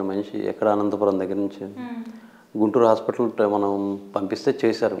తప్పిపోయిన మనిషి. ఎక్కడ అనంతపురం దగ్గర నుంచి గుంటూరు హాస్పిటల్ మనం పంపిస్తే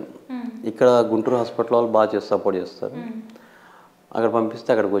చేశారు. ఇక్కడ గుంటూరు హాస్పిటల్ వాళ్ళు బాగా సపోర్ట్ చేస్తారు. అక్కడ పంపిస్తే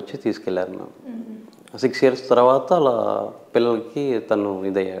అక్కడికి వచ్చి తీసుకెళ్లారు. 6 years తర్వాత అలా పిల్లలకి తను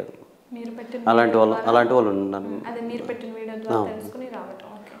ఇదయ్యాడు. అలాంటి వాళ్ళు ఉన్నారు.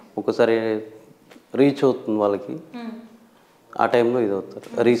 ఒకసారి రీచ్ అవుతుంది వాళ్ళకి, ఆ టైంలో ఇది అవుతారు.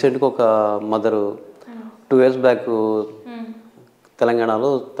 రీసెంట్గా ఒక మదరు 2 years బ్యాక్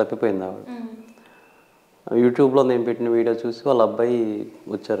తెలంగాణలో తప్పిపోయింది. ఆవిడ యూట్యూబ్లో నేను పెట్టిన వీడియో చూసి వాళ్ళ అబ్బాయి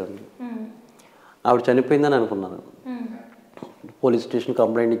వచ్చారండి. ఆవిడ చనిపోయిందని అనుకున్నాను. పోలీస్ స్టేషన్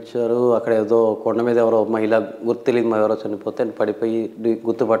కంప్లైంట్ ఇచ్చారు. అక్కడ ఏదో కొండ మీద ఎవరో మహిళ తెలియదు ఎవరో చనిపోతే పడిపోయి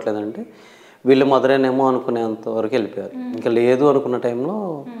గుర్తుపట్టలేదంటే వీళ్ళ మదరేనేమో అనుకునేంతవరకు వెళ్ళిపోయారు. ఇంకా లేదు అనుకున్న టైంలో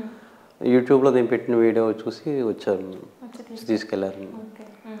యూట్యూబ్లో నేను పెట్టిన వీడియో చూసి వచ్చారు, తీసుకెళ్లారు.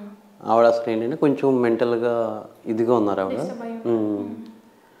 ఆవిడ అసలు ఏంటంటే కొంచెం మెంటల్గా ఇదిగా ఉన్నారు ఆవిడ.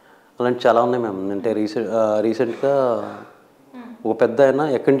 అలాంటి చాలా ఉన్నాయి మ్యామ్. అంటే రీసెంట్గా ఒక పెద్ద ఆయన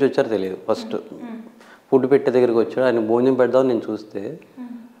ఎక్కడి నుంచి వచ్చారో తెలియదు. ఫస్ట్ ఫుడ్ పెట్టే దగ్గరికి వచ్చాడు. ఆయన భోజనం పెడదామని నేను చూస్తే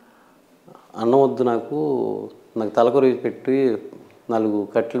అన్నం వద్దు నాకు తలకొరి పెట్టి 4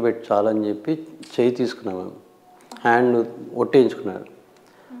 కట్టెలు పెట్టి చాలని చెప్పి చేయి తీసుకున్నాం మేము, హ్యాండ్ ఒట్టేయించుకున్నాడు,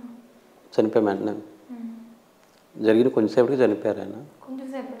 చనిపోయాం వెంటనే. జరిగిన కొంచెంసేపటికి చనిపోయారు ఆయన.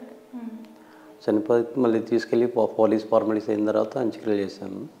 చనిపోయి మళ్ళీ తీసుకెళ్ళి పోలీస్ ఫార్మాలిటీస్ అయిన తర్వాత అంత్యక్రియలు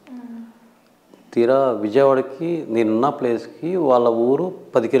చేశాను. తీరా విజయవాడకి నేనున్న ప్లేస్కి వాళ్ళ ఊరు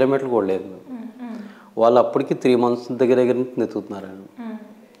 10 కిలోమీటర్లు కూడా లేదు. వాళ్ళు అప్పటికి 3 months దగ్గర నుంచి నెతుకుతున్నారు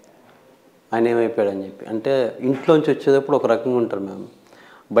ఆయన ఏమైపోయాడని చెప్పి. అంటే ఇంట్లోంచి వచ్చేటప్పుడు ఒక రకంగా ఉంటారు మేము,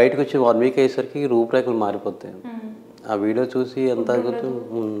 బయటకు వచ్చి 1 week అయ్యేసరికి రూపురేఖలు మారిపోతాయి. ఆ వీడియో చూసి ఎంత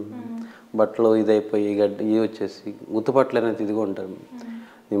బట్టలు ఇదైపోయి ఇవి వచ్చేసి గుర్తుపట్టలేనంత ఇదిగా ఉంటారు.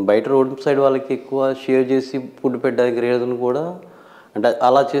 నేను బయట రోడ్ సైడ్ వాళ్ళకి ఎక్కువ షేర్ చేసి ఫుడ్ పెట్టడానికి రీజన్ కూడా అంటే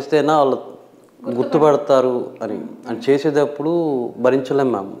అలా చేస్తేనా వాళ్ళు గుర్తుపడతారు అని. అని చేసేటప్పుడు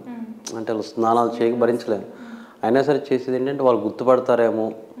భరించలేము మేము, అంటే వాళ్ళు స్నానాలు చేయక భరించలేము. అయినా సరే చేసేది ఏంటంటే వాళ్ళు గుర్తుపడతారేమో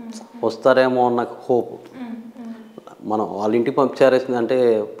వస్తారేమో అన్న హోప్. మనం వాళ్ళ ఇంటికి పంపించారేసింది అంటే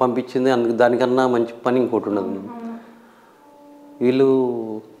పంపించింది అందుకు దానికన్నా మంచి పని ఇంకోటి ఉండదు. వీళ్ళు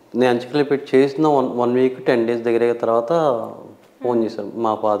నేను అంచుకలు పెట్టి చేసిన 1 week 10 days దగ్గర తర్వాత ఫోన్ చేశారు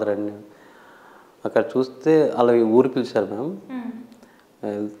మా ఫాదర్ అని. అక్కడ చూస్తే అలా ఊరు పిలిచారు మేము.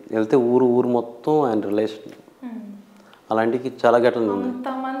 వెళ్తే ఊరు మొత్తం ఆయన రిలేషన్. అలాంటివి చాలా ఘటనలు ఉంది.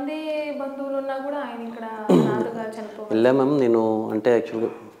 వెళ్ళాం మేము. నేను అంటే యాక్చువల్గా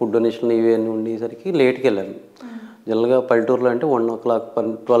ఫుడ్ డొనేషన్ ఇవి అన్నీ ఉండేసరికి లేట్కి వెళ్ళాను. జనరల్గా పల్లెటూరులో అంటే 1 o'clock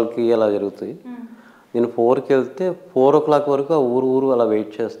 12కి అలా జరుగుతాయి. నేను 4కి వెళ్తే 4 o'clock వరకు ఆ ఊరు అలా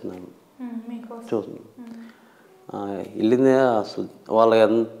వెయిట్ చేస్తున్నాను. చూస్తున్నాను వెళ్ళిందే అసలు వాళ్ళు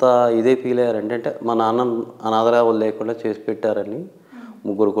ఎంత ఇదే ఫీల్ అయ్యారంటే అంటే మా నాన్న అనాథగా లేకుండా చేసి పెట్టారని.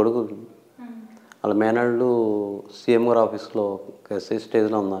 3 కొడుకులు, వాళ్ళ మేనళ్ళు సీఎం గారి ఆఫీస్లో ఎస్ఐ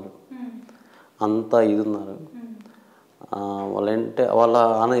స్టేజ్లో ఉన్నారు. అంతా ఇది ఉన్నారు. వాళ్ళంటే వాళ్ళ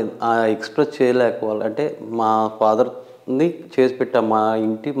ఎక్స్ప్రెస్ చేయలేక వాళ్ళు అంటే మా ఫాదర్ని చేసి పెట్టాం మా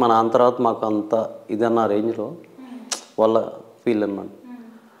ఇంటి మా నాన్న తర్వాత మాకు అంత ఇదన్న రేంజ్లో వాళ్ళ ఫీల్ అన్నమాట.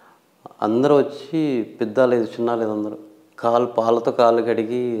 అందరూ వచ్చి పెద్ద లేదు చిన్న లేదు అందరూ పాలతో కాళ్ళు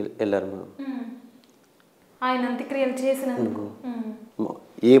కడిగి వెళ్ళారు మేము. ఆయన అంత్యక్రియలు చేసినందుకు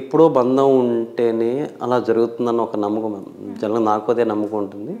ఎప్పుడో బంధం ఉంటేనే అలా జరుగుతుందన్న ఒక నమ్మకం. జనరల్గా నాకు అదే నమ్మకం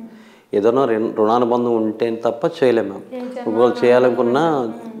ఉంటుంది. ఏదైనా రుణానుబంధం ఉంటే తప్ప చేయలేము మేము. ఒకవేళ చేయాలనుకున్నా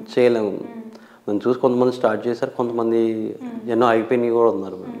చేయలేము. మనం చూసి కొంతమంది స్టార్ట్ చేశారు, కొంతమంది ఎన్నో అయిపోయినవి కూడా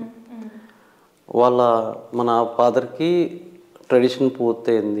ఉన్నారు. మన ఫాదర్కి ట్రెడిషన్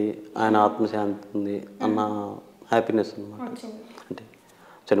పూర్తయింది, ఆయన ఆత్మశాంతి ఉంది అన్న హ్యాపీనెస్ అన్నమాట. అంటే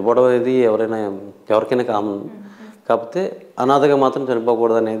చనిపోవడం అనేది ఎవరికైనా కామన్, కాకపోతే అనాథగా మాత్రం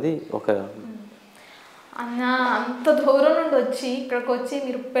చనిపోకూడదు అనేది ఒక. అన్న అంత దూరం నుండి వచ్చి ఇక్కడికి వచ్చి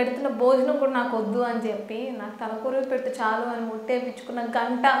మీరు పెడుతున్న భోజనం కూడా నాకు వద్దు అని చెప్పి నాకు తలకూర పెడితే చాలు అని ముట్టేపించుకున్న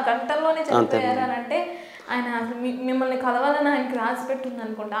గంటల్లోనే చనిపోయారు అని అంటే ఆయన మిమ్మల్ని కలవాలని ఆయనకి రాసి పెట్టింది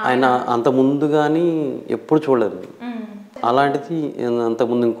అనుకుంటా. ఆయన అంత ముందు కానీ ఎప్పుడు చూడలేదు. అలాంటిది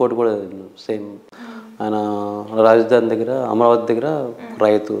అంతకుముందు ఇంకోటి కూడా సేమ్. ఆయన రాజధాని దగ్గర అమరావతి దగ్గర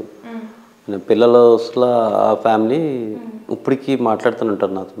రైతు పిల్లలు అసలు ఆ ఫ్యామిలీ ఇప్పటికీ మాట్లాడుతూనే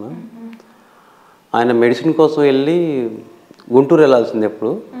నాతో. ఆయన మెడిసిన్ కోసం వెళ్ళి గుంటూరు వెళ్ళాల్సింది,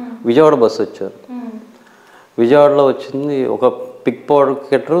 ఎప్పుడు విజయవాడ బస్సు వచ్చారు. విజయవాడలో వచ్చింది ఒక పిక్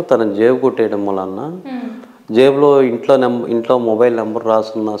పాకెటర్ తన జేబు కొట్టేయడం వలన జేబులో ఇంట్లో మొబైల్ నెంబర్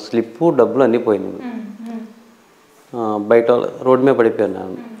రాసున్న స్లిప్పు డబ్బులు అన్నీ పోయినాయి. బయట రోడ్డు మీద పడిపోయాను.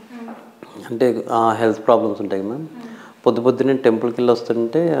 అంటే హెల్త్ ప్రాబ్లమ్స్ ఉంటాయి మ్యామ్. పొద్దున్నే టెంపుల్కి వెళ్ళి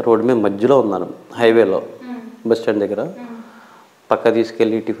వస్తుంటే రోడ్డు మీద మధ్యలో ఉన్నాను, హైవేలో బస్ స్టాండ్ దగ్గర. పక్క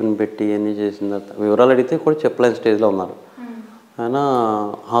తీసుకెళ్ళి టిఫిన్ పెట్టి అన్నీ చేసిన తర్వాత వివరాలు అడిగితే కూడా చెప్పలేని స్టేజ్లో ఉన్నారు. ఆయన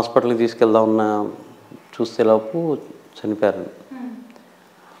హాస్పిటల్కి తీసుకెళ్దామన్న చూస్తే లోపు చనిపోయారు.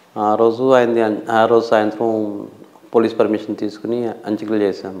 ఆ రోజు సాయంత్రం పోలీస్ పర్మిషన్ తీసుకుని అంత్యక్రియలు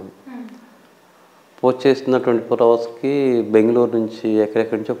చేశాము. పోస్ట్ చేసిన 24 hours బెంగళూరు నుంచి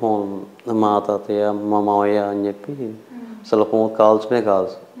ఎక్కడెక్కడి నుంచో ఫోన్, మా తాతయ్య మా మావయ్య అని చెప్పి అసలు ఫోన్ కాల్స్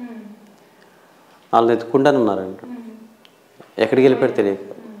వాళ్ళని ఎత్తుకుంటానే ఉన్నారంట. ఎక్కడికి వెళ్ళిపోయారు తెలియక.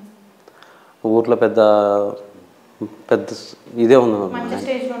 ఊర్లో పెద్ద ఇదే ఉంది,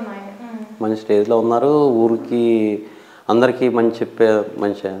 మంచి స్టేజ్లో ఉన్నారు. ఊరికి అందరికీ మంచి చెప్పే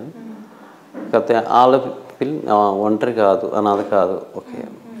మనిషి. కాకపోతే వాళ్ళ ఒంటరి కాదు, అనాథ కాదు. ఓకే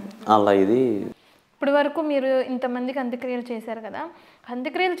అలా ఇది. ఇప్పటి వరకు మీరు ఇంతమందికి అంత్యక్రియలు చేశారు కదా,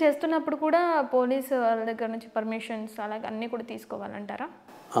 అంత్యక్రియలు చేస్తున్నప్పుడు కూడా పోలీసు వాళ్ళ దగ్గర నుంచి పర్మిషన్స్ అలాగే అన్నీ కూడా తీసుకోవాలంటారా?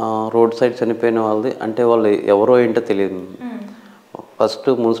 రోడ్ సైడ్ చనిపోయిన వాళ్ళది అంటే వాళ్ళు ఎవరో ఏంటో తెలియదు. ఫస్ట్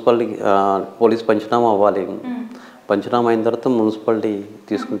మున్సిపాలిటీ పోలీస్ పంచనామా అవ్వాలి. పంచనామా అయిన తర్వాత మున్సిపాలిటీ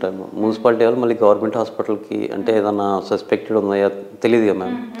తీసుకుంటాము. మున్సిపాలిటీ వాళ్ళు మళ్ళీ గవర్నమెంట్ హాస్పిటల్కి అంటే ఏదన్నా సస్పెక్టెడ్ ఉన్నాయా తెలియదు కదా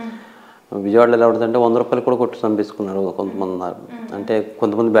మ్యామ్. విజయవాడలో ఎలా ఉంటుందంటే 100 రూపాయలు కూడా కొట్టి చంపేసుకున్నారు కొంతమంది ఉన్నారు. అంటే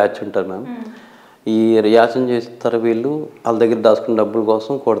కొంతమంది బ్యాచ్ ఉంటారు మ్యామ్. ఈ రియాక్షన్ చేస్తారు వీళ్ళు, వాళ్ళ దగ్గర దాచుకున్న డబ్బుల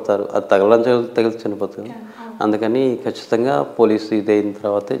కోసం కొడతారు. అది తగిలి చనిపోతుంది. అందుకని ఖచ్చితంగా పోలీసు ఇది అయిన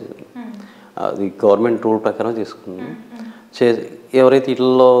తర్వాతే అది గవర్నమెంట్ రూల్ ప్రకారం తీసుకుంది. ఎవరైతే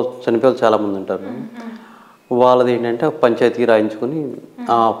ఇళ్ళలో చనిపోయే చాలామంది ఉంటారు, వాళ్ళది ఏంటంటే పంచాయతీ రాయించుకొని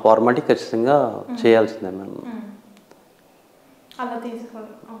ఆ ఫార్మాలిటీ ఖచ్చితంగా చేయాల్సిందే మ్యామ్.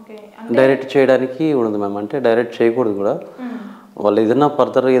 డైరెక్ట్ చేయడానికి ఉండదు మ్యామ్. అంటే డైరెక్ట్ చేయకూడదు కూడా. వాళ్ళు ఏదైనా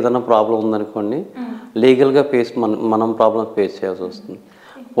ఫర్దర్ ఏదైనా ప్రాబ్లం ఉందనుకోండి, లీగల్గా మనం ప్రాబ్లం ఫేస్ చేయాల్సి వస్తుంది.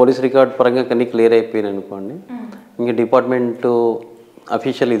 పోలీస్ రికార్డ్ పరంగా అన్నీ క్లియర్ అయిపోయినాయి అనుకోండి, ఇంకా డిపార్ట్మెంట్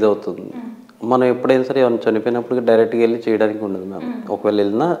అఫీషియల్ ఇది అవుతుంది. మనం ఎప్పుడైనా సరే ఏమైనా చనిపోయినప్పుడు డైరెక్ట్గా వెళ్ళి చేయడానికి ఉండదు మ్యామ్. ఒకవేళ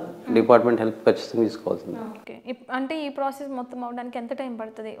వెళ్ళినా డిపార్ట్మెంట్ హెల్ప్ ఖచ్చితంగా తీసుకోవాల్సింది. ఓకే. అంటే ఈ ప్రాసెస్ మొత్తం అవడానికి ఎంత టైం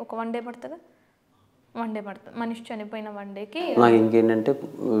పడుతుంది? ఒక 1 డే పడుతుందా? 1 డే పడుతుంది. మనిషి చనిపోయిన 1 డేకి. నాకు ఇంకేంటంటే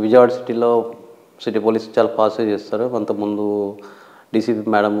విజయవాడ సిటీ పోలీస్ చాలా ఫాస్ట్గా చేస్తారు. అంతకుముందు డీసీపీ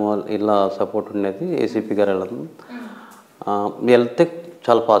మేడం ఇలా సపోర్ట్ ఉండేది, ఏసీపీ గారు వెళ్తే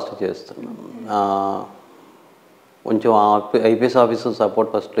చాలా ఫాస్ట్గా చేస్తారు. కొంచెం ఐపీఎస్ ఆఫీసర్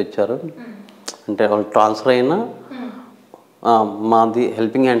సపోర్ట్ ఫస్ట్లో ఇచ్చారు. అంటే వాళ్ళు ట్రాన్స్ఫర్ అయినా మాది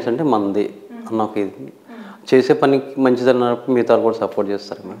హెల్పింగ్ హ్యాండ్స్ అంటే మనది అన్న ఒక ఇది చేసే పనికి మంచిదన్నప్పుడు మిగతా కూడా సపోర్ట్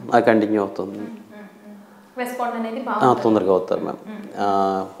చేస్తారు మ్యామ్. అది కంటిన్యూ అవుతుంది. తొందరగా అవుతారు మ్యామ్.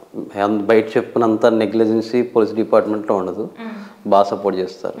 బయట చెప్పినంత నెగ్లిజెన్సీ పోలీస్ డిపార్ట్మెంట్లో ఉండదు. బాగా సపోర్ట్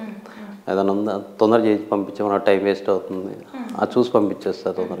చేస్తారు. ఏదైనా ఉందా తొందరగా చేసి పంపించామన్నా టైం వేస్ట్ అవుతుంది, అది చూసి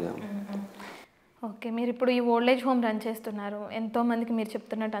పంపించేస్తారు తొందరగా. ఓకే. మీరు ఇప్పుడు ఈ ఓల్డ్ ఏజ్ హోమ్ రన్ చేస్తున్నారు. ఎంతోమందికి మీరు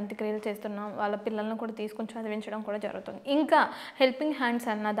చెప్తున్నట్టు అంత్యక్రియలు చేస్తున్నాం, వాళ్ళ పిల్లలను కూడా తీసుకొని చదివించడం కూడా జరుగుతుంది. ఇంకా హెల్పింగ్ హ్యాండ్స్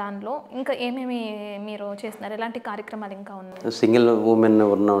అన్న దానిలో ఇంకా ఏమేమి మీరు చేస్తున్నారు? ఎలాంటి కార్యక్రమాలు ఇంకా ఉన్నాయి? సింగిల్ ఉమెన్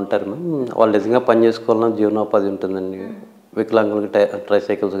ఎవరన్నా ఉంటారు మ్యామ్, వాళ్ళు నిజంగా పని చేసుకోవాలన్నా జీవనోపాధి ఉంటుందండి. వికలాంగులకి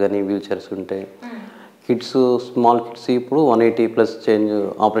ట్రైసైకిల్స్ కానీ వీల్ చైర్స్ ఉంటాయి. కిడ్స్ స్మాల్ కిడ్స్ ఇప్పుడు 180+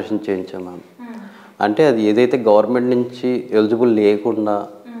 ఆపరేషన్ చేయించాం మ్యామ్. అంటే అది ఏదైతే గవర్నమెంట్ నుంచి ఎలిజిబుల్ లేకుండా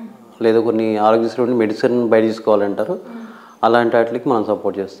లేదా కొన్ని ఆరోగ్యశ్రీ మెడిసిన్ బయట తీసుకోవాలంటారు, అలాంటి వాటికి మనం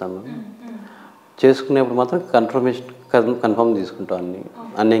సపోర్ట్ చేస్తాము. చేసుకునేప్పుడు మాత్రం కన్ఫర్మ్ తీసుకుంటాం.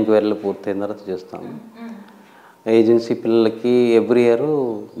 అన్ని ఎంక్వైరీలు పూర్తయిన తర్వాత చేస్తాము. ఏజెన్సీ పిల్లలకి ఎవ్రీ ఇయర్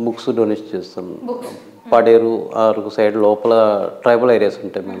బుక్స్ డొనేట్ చేస్తాము. పాడేరు అరకు సైడ్ లోపల ట్రైబల్ ఏరియాస్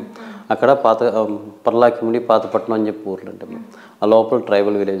ఉంటాయి మేము. అక్కడ పర్లాకిమిడి పాతపట్నం అని చెప్పి ఊర్లు ఉంటాయి మేము. ఆ లోపల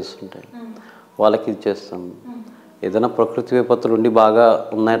ట్రైబల్ విలేజెస్ ఉంటాయి, వాళ్ళకి ఇది చేస్తాము. ఏదైనా ప్రకృతి విపత్తులు ఉండి బాగా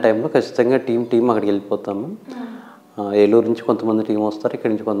ఉన్న టైంలో ఖచ్చితంగా టీం అక్కడికి వెళ్ళిపోతాము. ఏలూరు నుంచి కొంతమంది టీం వస్తారు,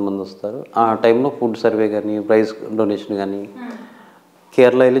 ఇక్కడి నుంచి కొంతమంది వస్తారు. ఆ టైంలో ఫుడ్ సర్వే కానీ ప్రైజ్ డొనేషన్ కానీ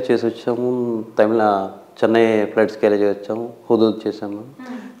కేరళ వెళ్ళి చేసి వచ్చాము. చెన్నై ఫ్లైట్స్కి వెళ్ళి వచ్చాము. హుదూద్ చేసాము.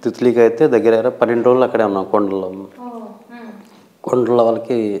 తిత్లీకి అయితే దగ్గర 12 రోజులు అక్కడే ఉన్నాం కొండల్లో.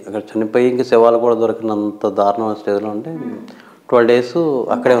 వాళ్ళకి అక్కడ చనిపోయి ఇంకా శవాలు కూడా దొరికినంత దారుణమైన స్టేజ్లో ఉంటే 12 days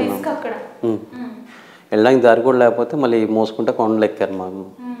అక్కడే ఉన్నాం. వెళ్ళడానికి దారి కూడా లేకపోతే మళ్ళీ మోసుకుంటే కొండలు ఎక్కారు.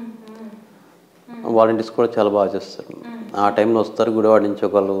 వాలంటీర్స్ కూడా చాలా బాగా చేస్తారు. ఆ టైంలో వస్తారు, గుడివాడ నుంచి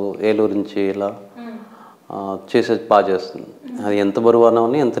ఒకళ్ళు, ఏలూరు నుంచి ఇలా చేసేది బాగా చేస్తుంది. అది ఎంత బరువు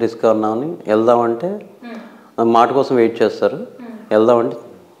అన్నామని ఎంత రిస్క్ అన్నామని వెళ్దామంటే మాట కోసం వెయిట్ చేస్తారు, వెళ్దామంటే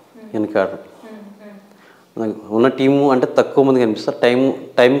వెనకాడు. ఉన్న టీము అంటే తక్కువ మంది కనిపిస్తారు,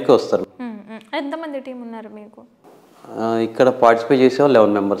 టైంకి వస్తారు. ఎంతమంది టీం ఉన్నారు మీకు? ఇక్కడ పార్టిసిపేట్ చేసేవాళ్ళు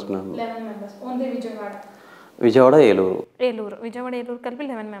 11 members మేము. విజయవాడ ఏలూరు కలిపి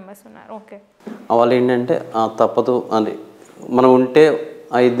 11 members ఉన్నారు. ఓకే. వాళ్ళు ఏంటంటే తప్పదు అని మనం ఉంటే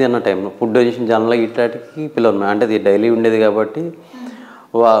అయిద్ది అన్న టైంలో ఫుడ్ డొనేషన్ జనరల్గా ఇట్లాంటికి పిల్లలు అంటే అది డైలీ ఉండేది కాబట్టి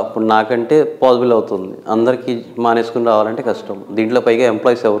ఇప్పుడు నాకంటే పాసిబుల్ అవుతుంది. అందరికీ మానేసుకుని రావాలంటే కష్టం. దీంట్లో పైగా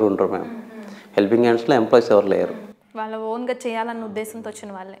ఎంప్లాయీస్ ఎవరు ఉంటారు మేము. హెల్పింగ్ హ్యాండ్స్లో ఎంప్లాయీస్ ఎవరు లేరు. వాళ్ళ ఓన్గా చేయాలన్న ఉద్దేశంతో వచ్చిన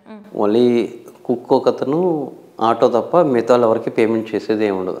వాళ్ళే. ఓన్లీ కుక్ ఒకతను, ఆటో తప్ప మిగతా వాళ్ళు ఎవరికి పేమెంట్ చేసేది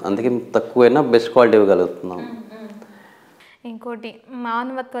ఏమి ఉండదు. అందుకే తక్కువైనా బెస్ట్ క్వాలిటీ ఇవ్వగలుగుతున్నాం. ఇంకోటి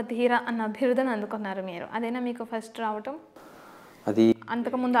మానవత్వ ధీర అన్న బిరుదును అందుకున్నారు మీరు. అదేనా మీకు ఫస్ట్ రావటం? అది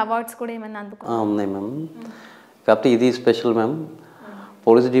అంతకుముందు అవార్డ్స్ కూడా ఏమైనా అందుకున్నారు? ఉన్నాయి మ్యామ్. కాకపోతే ఇది స్పెషల్ మ్యామ్.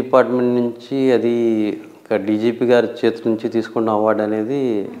 పోలీస్ డిపార్ట్మెంట్ నుంచి అది డీజీపీ గారి చేతి నుంచి తీసుకున్న అవార్డు అనేది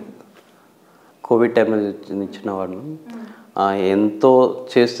కోవిడ్ టైంలో ఇచ్చిన అవార్డు. ఎంతో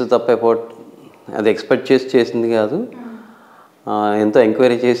చేస్తే తప్ప అది ఎక్స్పెక్ట్ చేసింది కాదు, ఎంతో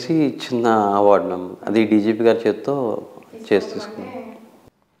ఎంక్వైరీ చేసి ఇచ్చిన అవార్డు మ్యామ్. అది డీజీపీ గారి చేతితో తీసుకున్నాం.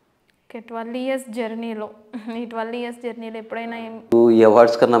 12 years జర్నీలో ఈ 12 years జర్నీలో ఎప్పుడైనా ఈ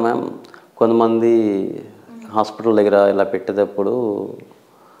అవార్డ్స్ కన్నా మ్యామ్ కొంతమంది హాస్పిటల్ దగ్గర ఇలా పెట్టేటప్పుడు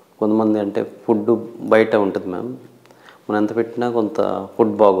కొంతమంది అంటే ఫుడ్ బయట ఉంటుంది మ్యామ్. మనం ఎంత పెట్టినా కొంత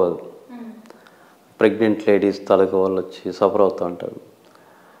ఫుడ్ బాగోదు. ప్రెగ్నెంట్ లేడీస్ తాలూకు వాళ్ళు వచ్చి సఫర్ అవుతూ ఉంటారు.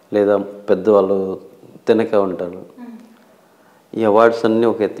 లేదా పెద్దవాళ్ళు తినక ఉంటారు. ఈ అవార్డ్స్ అన్నీ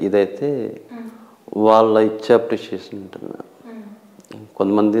ఒక ఇదైతే వాళ్ళ ఇచ్చే అప్రిషియేషన్ ఉంటుంది.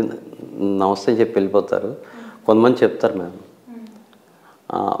 కొంతమంది నమస్తే చెప్పి వెళ్ళిపోతారు, కొంతమంది చెప్తారు మ్యామ్.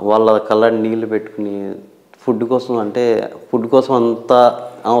 వాళ్ళ కళ్ళని నీళ్ళు పెట్టుకుని ఫుడ్ కోసం, అంటే ఫుడ్ కోసం అంత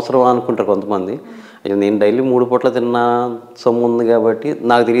అవసరం అనుకుంటారు కొంతమంది. నేను డైలీ 3 పూట్ల తిన్నా సొమ్ము ఉంది కాబట్టి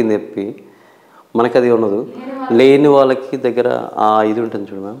నాకు తెలియదు చెప్పి మనకి అది ఉండదు. లేని వాళ్ళకి దగ్గర ఇది ఉంటుంది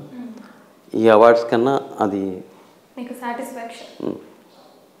చూడు మ్యామ్. ఈ అవార్డ్స్ కన్నా అది మీకు సాటిస్ఫాక్షన్.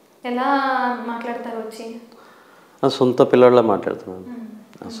 ఎలా మాట్లాడతారు వచ్చి? సొంత పిల్లడిలా మాట్లాడుతున్నాను.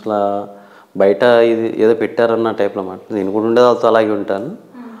 అసలు బయట ఇది ఏదో పెట్టారన్న టైప్లో మాట్లాడు. నేను కూడా ఉండేది వాళ్ళతో అలాగే ఉంటాను.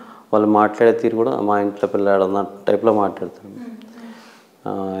 వాళ్ళు మాట్లాడే తీరు కూడా మా ఇంట్లో పిల్లాడు అన్న టైప్లో మాట్లాడుతాను.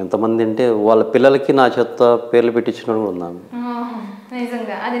 ఎంతమంది అంటే వాళ్ళ పిల్లలకి నా చేత పేర్లు పెట్టించిన కూడా ఉన్నాను.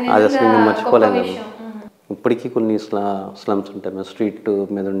 అది అసలు నేను మర్చిపోలేను. ఇప్పటికీ కొన్ని స్లమ్స్ ఉంటాయి, మేము స్ట్రీట్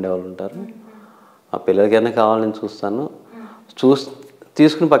మీద ఉండేవాళ్ళు ఉంటారు. ఆ పిల్లలకైనా కావాలని చూస్తాను.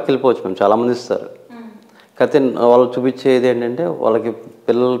 తీసుకుని పక్కకి వెళ్ళిపోవచ్చు మేము, చాలామంది ఇస్తారు. కాకపోతే వాళ్ళు చూపించేది ఏంటంటే వాళ్ళకి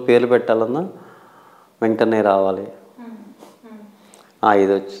పిల్లలు పేర్లు పెట్టాలన్నా వెంటనే రావాలి,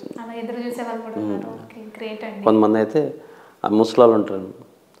 ఇది వచ్చింది. కొంతమంది అయితే ముసలాళ్ళు ఉంటారు,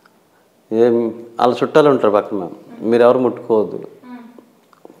 వాళ్ళ చుట్టాలు ఉంటారు పక్కన, మేము మీరు ఎవరు ముట్టుకోవద్దు,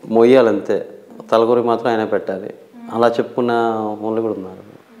 మొయ్యాలంతే, తలగూరికి మాత్రం ఆయన పెట్టాలి, అలా చెప్పుకున్న వాళ్ళు కూడా ఉన్నారు.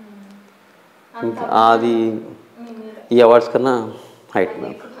 అది ఈ అవార్డ్స్ కన్నా హైట్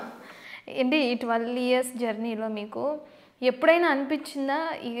మ్యామ్. ఏంటి ఈ 12 years జర్నీలో మీకు ఎప్పుడైనా అనిపించిందా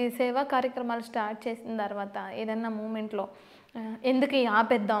ఈ సేవా కార్యక్రమాలు స్టార్ట్ చేసిన తర్వాత ఏదన్నా మూమెంట్లో ఎందుకు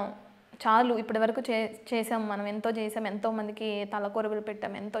ఆపేద్దాం, చాలు ఇప్పటి వరకు చేసాం, మనం ఎంతో చేసాం, ఎంతోమందికి తలకొరుగులు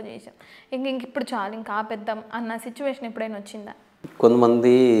పెట్టాం, ఎంతో చేసాం, ఇప్పుడు చాలు ఇంకా ఆపేద్దాం అన్న సిచ్యువేషన్ ఎప్పుడైనా వచ్చిందా?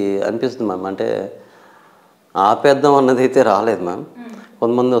 కొంతమంది అనిపిస్తుంది మ్యామ్, అంటే ఆపేద్దాం అన్నది అయితే రాలేదు మ్యామ్.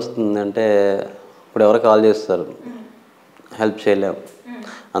 కొంతమంది వస్తుంది అంటే ఇప్పుడు ఎవరు కాల్ చేస్తారు, హెల్ప్ చేయలేం,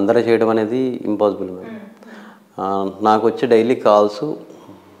 అందరూ చేయడం అనేది ఇంపాసిబుల్ మ్యామ్. నాకు వచ్చే డైలీ కాల్స్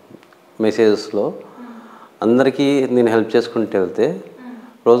మెసేజెస్లో అందరికీ నేను హెల్ప్ చేసుకుంటూ వెళ్తే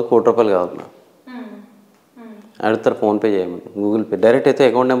రోజు ₹1,00,00,000 కావాలి మ్యామ్. అడుగుతారు ఫోన్పే చేయమని, గూగుల్ పే, డైరెక్ట్ అయితే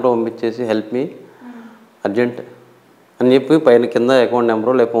అకౌంట్ నెంబర్ పంపించేసి హెల్ప్ మీ అర్జెంట్ అని చెప్పి పైన కింద అకౌంట్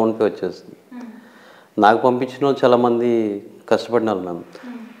నెంబరు లేక ఫోన్పే వచ్చేస్తుంది. నాకు పంపించిన వాళ్ళు చాలామంది కష్టపడిన వాళ్ళు మ్యామ్.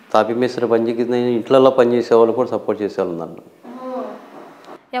 తాపీ మేస్త్రి పనిచేసి ఇంట్లో పనిచేసే వాళ్ళు కూడా సపోర్ట్ చేసేవాళ్ళు నన్ను.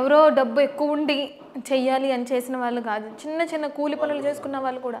 ఎవరో డబ్బు ఎక్కువ ఉండి చెయ్యాలి అని చేసిన వాళ్ళు కాదు, చిన్న చిన్న కూలి పనులు చేసుకున్న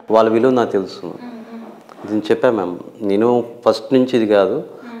వాళ్ళు కూడా. వాళ్ళ విలువ నాకు తెలుసు. నేను చెప్పాను మ్యామ్, నేను ఫస్ట్ నుంచి ఇది కాదు,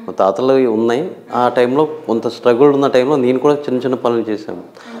 మా తాతలు ఉన్నాయి, ఆ టైంలో కొంత స్ట్రగుల్ ఉన్న టైంలో నేను కూడా చిన్న చిన్న పనులు చేశాను.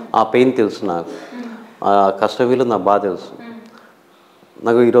 ఆ పెయిన్ తెలుసు నాకు, ఆ కష్ట విలువ నాకు బాగా తెలుసు.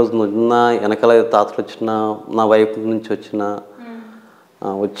 నాకు ఈరోజు ఉన్న వెనకాల తాతలు వచ్చిన, నా వైపు నుంచి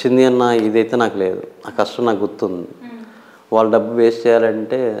వచ్చింది అన్న ఇదైతే నాకు లేదు. ఆ కష్టం నాకు గుర్తుంది. వాళ్ళు డబ్బు వేస్ట్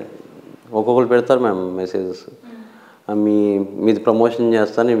చేయాలంటే ఒక్కొక్కరు పెడతారు మ్యామ్ మెసేజెస్, మీది ప్రమోషన్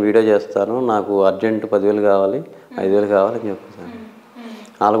చేస్తాను, నేను వీడియో చేస్తాను, నాకు అర్జెంట్ 10,000 కావాలి, 5,000 కావాలి అని చెప్తాను.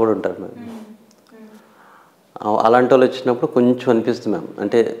 వాళ్ళు కూడా ఉంటారు మ్యామ్. అలాంటి వాళ్ళు వచ్చినప్పుడు కొంచెం అనిపిస్తుంది మ్యామ్,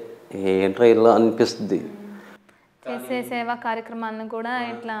 అంటే ఏంట్రా ఇలా అనిపిస్తుంది. చేసే సేవా కార్యక్రమాలను కూడా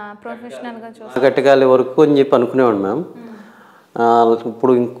ఇట్లా ప్రొఫెషనల్గా గట్టగాలి వరకు అని చెప్పి అనుకునేవాడు మ్యామ్.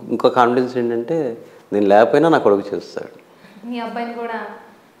 ఇప్పుడు ఇంకో కాన్ఫిడెన్స్ ఏంటంటే నేను లేకపోయినా నా కొడుకు చేస్తాడు. మీ అబ్బాయిని కూడా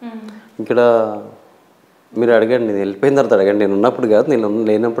ఇక్కడ మీరు అడగండి, నేను వెళ్ళిపోయిన తర్వాత అడగండి, నేను ఉన్నప్పుడు కాదు, నేను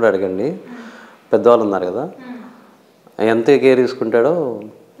లేనప్పుడు అడగండి. పెద్దవాళ్ళు ఉన్నారు కదా, ఎంత కేర్ తీసుకుంటాడో,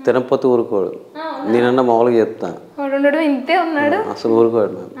 తినకపోతే ఊరుకోడు. నేనన్నా మామూలుగా చెప్తాను, ఇంతే ఉన్నాడు, అసలు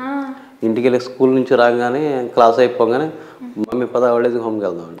ఊరుకోడు మ్యామ్. ఇంటికి వెళ్ళి స్కూల్ నుంచి రాగానే క్లాస్ అయిపోగానే మమ్మీ పద ఓల్డేజ్ హోమ్కి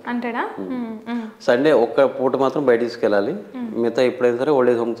వెళ్దాం అంటాడా. సండే ఒక్క పూట మాత్రం బయట తీసుకెళ్ళాలి, మిగతా ఎప్పుడైనా సరే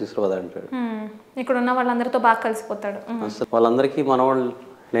ఓల్డేజ్ హోమ్ తీసుకురాదా అంటాడు. ఇక్కడ ఉన్న వాళ్ళందరితో బాగా కలిసిపోతాడు. అసలు వాళ్ళందరికీ మనవాళ్ళు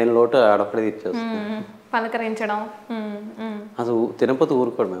నేను లోటు ఆడొక్కడే తీర్చేస్తాను. పలకరించడం అసలు తినకపోతే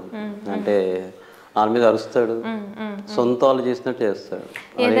ఊరుకోడు మ్యామ్, అంటే వాళ్ళ మీద అరుస్తాడు, సొంత వాళ్ళు చేసినట్టు చేస్తాడు.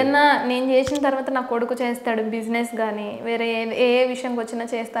 ఏదన్నా నేను చేసిన తర్వాత నా కొడుకు చేస్తాడు, బిజినెస్ కానీ వేరే ఏ విషయంకి వచ్చినా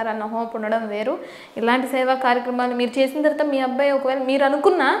చేస్తారన్న హోప్ ఉండడం వేరు. ఇలాంటి సేవా కార్యక్రమాలు మీరు చేసిన తర్వాత మీ అబ్బాయి ఒకవేళ మీరు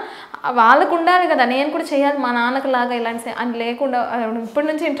అనుకున్నా వాళ్ళకు ఉండాలి కదా, నేను కూడా చేయాలి మా నాన్నకు లాగా ఇలాంటి అని లేకుండా ఇప్పటి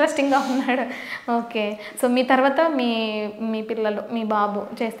నుంచి ఇంట్రెస్టింగ్గా ఉన్నాడు. ఓకే, సో మీ తర్వాత మీ పిల్లలు, మీ బాబు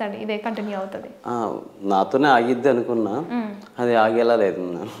చేస్తాడు, ఇదే కంటిన్యూ అవుతుంది. నాతోనే ఆగిద్ది అనుకున్నా, అది ఆగేలా లేదు,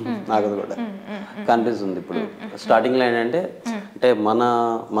 ఆగదు కూడా కనిపిస్తుంది. ఇప్పుడు స్టార్టింగ్లో ఏంటంటే అంటే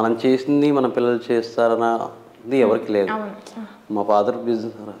మనం చేసింది మన పిల్లలు చేస్తారన్నది ఎవరికి లేదు. మా ఫాదర్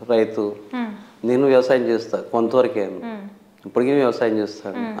బిజినెస్ రైతు, నేను వ్యవసాయం చేస్తా కొంతవరకే, ఇప్పటికీ వ్యవసాయం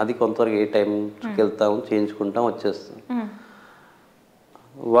చేస్తాను. అది కొంతవరకు ఏ టైంకి వెళ్తాము, చేయించుకుంటాం, వచ్చేస్తాం.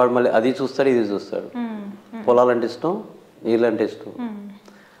 వాడు మళ్ళీ అది చూస్తాడు ఇది చూస్తాడు. పొలాలంటే ఇష్టం, నీళ్ళంటే ఇష్టం.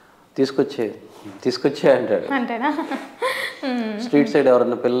 తీసుకొచ్చే అంటాడు. స్ట్రీట్ సైడ్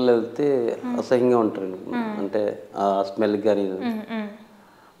ఎవరన్నా పిల్లలు వెళ్తే అసహ్యంగా ఉంటారు, అంటే ఆ స్మెల్కి కానీ.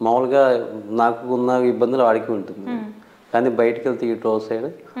 మామూలుగా నాకు ఉన్న ఇబ్బందులు వాడికి ఉంటుంది, కానీ బయటకు వెళ్తే ఈ రోడ్ సైడ్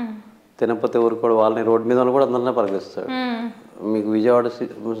తినకపోతే ఊరు కూడా వాళ్ళని రోడ్డు మీద కూడా అందరినీ పలకరిస్తాడు. మీకు విజయవాడ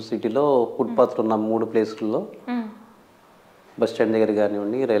సిటీలో ఫుట్పాత్లు ఉన్న 3 ప్లేసుల్లో, బస్ స్టాండ్ దగ్గర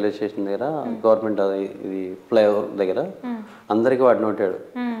కానివ్వండి, రైల్వే స్టేషన్ దగ్గర, గవర్నమెంట్ ఇది ఫ్లైఓవర్ దగ్గర అందరికీ వాడిని ఉంటాడు.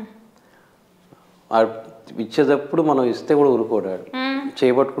 ఇచ్చేటప్పుడు మనం ఇస్తే కూడా ఊరుకోడాడు,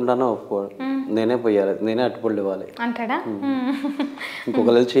 చేయబట్టుకుంటానో ఒప్పుకోడు. నేనే పోయాలి, నేనే అట్టుపళ్ళు ఇవ్వాలి అంటాడా?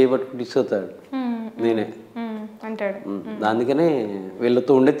 ఇంకొకరు చేయబట్టుకుంటూ ఇస్తాడు, నేనే అంటాడు. అందుకనే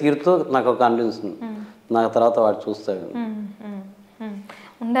వీళ్ళతో ఉండే తీరుతో నాకు ఒక కాన్ఫిడెన్స్ ఉంది, నాకు తర్వాత వాడు చూస్తాడు.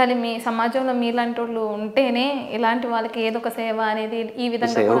 ఉండాలి మీ సమాజంలో మీలాంటి వాళ్ళు ఉంటేనే ఇలాంటి వాళ్ళకి ఏదో ఒక సేవ అనేది ఈ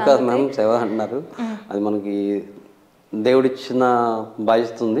విధంగా. సేవ కాదు మ్యామ్, సేవ అన్నారు, అది మనకి దేవుడిచ్చిన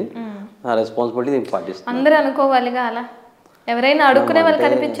బాధ్యత ఉంది, ఆ రెస్పాన్సిబిలిటీ నేను పాటిస్తాను. అందరూ అనుకోవాలిగా అలా. ఎవరైనా అడుక్కునే వాళ్ళు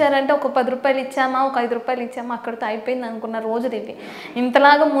కనిపించారంటే ఒక 10 రూపాయలు ఇచ్చామా, ఒక 5 రూపాయలు ఇచ్చామా, అక్కడితో అయిపోయింది అనుకున్న రోజులు ఇవి.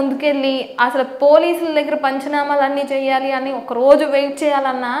 ఇంతలాగా ముందుకెళ్ళి అసలు పోలీసుల దగ్గర పంచనామాలు అన్నీ చేయాలి అని ఒక రోజు వెయిట్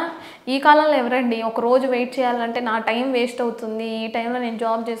చేయాలన్నా ఈ కాలంలో ఎవరండి ఒక రోజు వెయిట్ చేయాలంటే నా టైం వేస్ట్ అవుతుంది, ఈ టైంలో నేను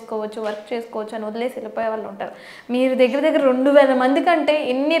జాబ్ చేసుకోవచ్చు, వర్క్ చేసుకోవచ్చు అని వదిలేసి వెళ్ళిపోయే వాళ్ళు ఉంటారు. మీరు దగ్గర 2000 మంది కంటే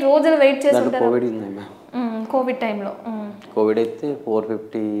ఎన్ని రోజులు వెయిట్ చేసి ఉంటారు? కోవిడ్ టైంలో. కోవిడ్ అయితే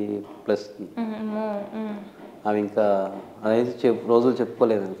 450+ అవి ఇంకా అదైతే రోజులు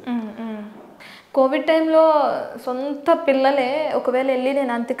చెప్పుకోలేదు. కోవిడ్ టైంలో సొంత పిల్లలే ఒకవేళ వెళ్ళి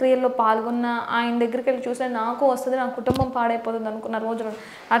నేను అంత్యక్రియల్లో పాల్గొన్నా, ఆయన దగ్గరికి వెళ్ళి చూస్తే నాకు వస్తుంది, నా కుటుంబం పాడైపోతుంది అనుకున్న రోజులు.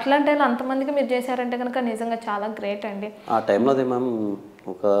 అట్లాంటి వాళ్ళు అంతమందికి మీరు చేశారంటే కనుక నిజంగా చాలా గ్రేట్ అండి. ఆ టైంలో అదే మ్యామ్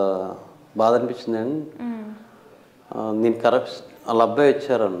ఒక బాధ అనిపించింది అని, నేను కరెక్ట్ వాళ్ళ అబ్బాయి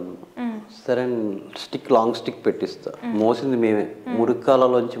వచ్చారన్న, సరే లాంగ్ స్టిక్ పెట్టిస్తా, మోసింది మేమే,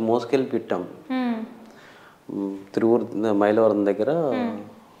 మురికాలలోంచి మోసుకెళ్ళి పెట్టాం. తిరువురు మైలవరం దగ్గర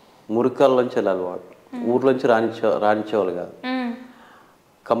మురికాలలోంచి వెళ్ళాలి, వాడు ఊర్లోంచి రానిచ్చేవాళ్ళు కాదు,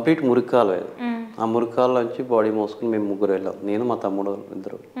 కంప్లీట్ మురికాలు. ఆ మురికాలలోంచి బాడీ మోసుకుని మేము 3 వెళ్ళాం, నేను మా తమ్ముడు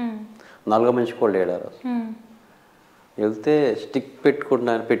 2. 4వ మనిషి కూడా లేడారు. వెళ్తే స్టిక్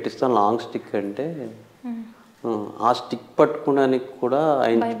పెట్టిస్తాను, లాంగ్ స్టిక్ అంటే ఆ స్టిక్ పట్టుకోవడానికి కూడా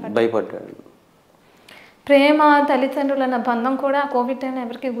ఆయన భయపడ్డాడు. ప్రేమ, తల్లిదండ్రులన్న బంధం కూడా కోవిడ్ టైంలో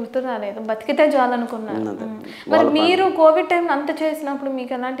ఎవరికి గుర్తు రాలేదు, బతికితే చాలనుకున్నారు. మరి మీరు కోవిడ్ టైంలో అంత చేసినప్పుడు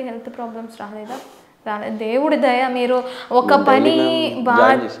మీకు ఎలాంటి హెల్త్ ప్రాబ్లమ్స్ రాలేదా? దేవుడి దయ. మీరు ఒక పని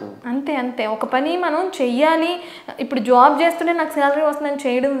అంతే ఒక పని మనం చెయ్యాలి. ఇప్పుడు జాబ్ చేస్తూనే నాకు శాలరీ వస్తుందని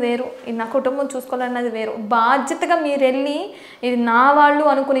చేయడం వేరు, ఇది నా కుటుంబం చూసుకోవాలన్నది వేరు. బాధ్యతగా మీరు వెళ్ళి ఇది నా వాళ్ళు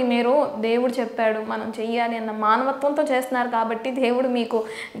అనుకుని మీరు దేవుడు చెప్పాడు మనం చెయ్యాలి అన్న మానవత్వంతో చేస్తున్నారు కాబట్టి దేవుడు మీకు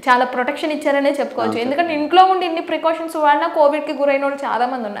చాలా ప్రొటెక్షన్ ఇచ్చారనే చెప్పుకోవచ్చు. ఎందుకంటే ఇంట్లో ఉండి ఇన్ని ప్రికాషన్స్ వాడినా కోవిడ్కి గురైన వాళ్ళు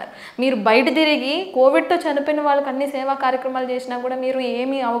చాలామంది ఉన్నారు. మీరు బయట తిరిగి కోవిడ్తో చనిపోయిన వాళ్ళకి అన్ని సేవా కార్యక్రమాలు చేసినా కూడా మీరు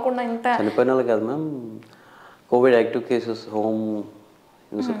ఏమీ అవ్వకుండా ఇంత చనిపోయిన వాళ్ళు కాదు ma'am, Covid active cases home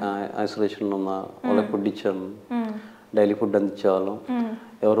isolation ఉన్న వాళ్ళకి ఫుడ్ ఇచ్చాము, డైలీ ఫుడ్ అందించేవాళ్ళం.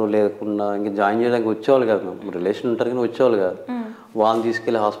 ఎవరు లేకుండా ఇంకా జాయిన్ చేయడానికి వచ్చేవాళ్ళు కాదు మ్యామ్, రిలేషన్ ఉంటారు కానీ వచ్చేవాళ్ళు కాదు. వాళ్ళని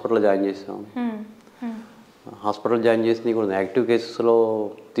తీసుకెళ్ళి హాస్పిటల్లో జాయిన్ చేసాం. హాస్పిటల్ జాయిన్ చేసి కూడా యాక్టివ్ కేసెస్లో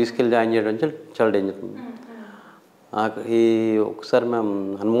తీసుకెళ్ళి జాయిన్ చేయడం చాలా డేంజర్. ఈ ఒకసారి మేము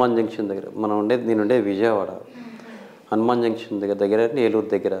హనుమాన్ జంక్షన్ దగ్గర నేను ఉండే విజయవాడ, హనుమాన్ జంక్షన్ దగ్గర ఏలూరు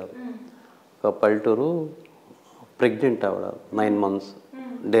దగ్గర ఒక పల్లెటూరు, ప్రెగ్నెంట్ ఆవిడ 9 months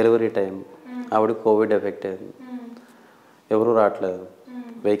డెలివరీ టైం, ఆవిడ కోవిడ్ ఎఫెక్ట్ అయింది. ఎవరు రావట్లేదు,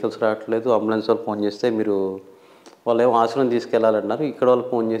 వెహికల్స్ రావట్లేదు. అంబులెన్స్ వాళ్ళు ఫోన్ చేస్తే మీరు వాళ్ళు ఏమో ఆశ్రమం తీసుకెళ్ళాలన్నారు, ఇక్కడ వాళ్ళు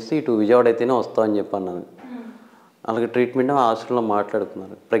ఫోన్ చేస్తే ఇటు విజయవాడ అయితేనే వస్తామని చెప్పన్నాను. అలాగే ట్రీట్మెంట్ ఆశ్రమంలో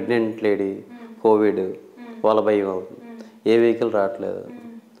మాట్లాడుతున్నారు, ప్రెగ్నెంట్ లేడీ కోవిడ్, వాళ్ళ భయం ఏ వెహికల్ రావట్లేదు.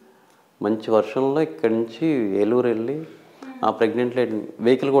 మంచి వర్షంలో ఇక్కడి నుంచి ఏలూరు వెళ్ళి ఆ ప్రెగ్నెంట్ లేడీ,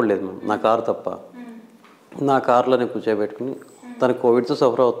 వెహికల్ కూడా లేదు మ్యామ్, నా కారు తప్ప, నా కారులోనే కూర్చోబెట్టుకుని తను కోవిడ్తో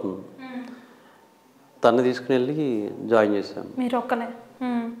సఫర్ అవుతుంది, తను తీసుకుని వెళ్ళి జాయిన్ చేశాం. మీరు ఒక్కలే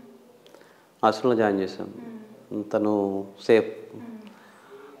హాస్టల్లో జాయిన్ చేశాం, తను సేఫ్.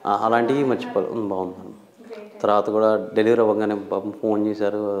 అలాంటివి మర్చిపోలేదు, బాగుంది. తర్వాత కూడా డెలివరీ అవ్వగానే ఫోన్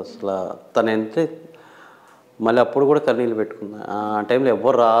చేశారు, అసలు తను అంటే మళ్ళీ అప్పుడు కూడా కన్నీళ్ళు పెట్టుకున్నా. ఆ టైంలో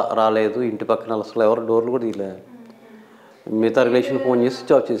ఎవరు రాలేదు, ఇంటి పక్కన అసలు ఎవరు డోర్లు కూడా తీయలేదు. మిగతా రిలేషన్ ఫోన్ చేసి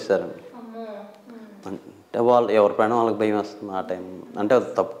స్విచ్ ఆఫ్ చేశారు. అంటే వాళ్ళు ఎవరి పైన వాళ్ళకి భయం వస్తుంది ఆ టైం. అంటే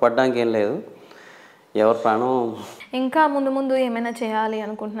తప్పు పడడానికి ఏం లేదు, ఎవరి ప్రాణం. ఇంకా ముందు ముందు ఏమైనా చేయాలి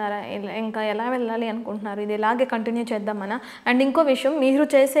అనుకుంటున్నారా? ఇంకా ఎలా వెళ్ళాలి అనుకుంటున్నారు? ఇది ఇలాగే కంటిన్యూ చేద్దామనా? అండ్ ఇంకో విషయం, మీరు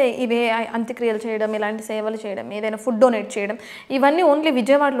చేసే ఇవే అంత్యక్రియలు చేయడం, ఇలాంటి సేవలు చేయడం, ఏదైనా ఫుడ్ డొనేట్ చేయడం, ఇవన్నీ ఓన్లీ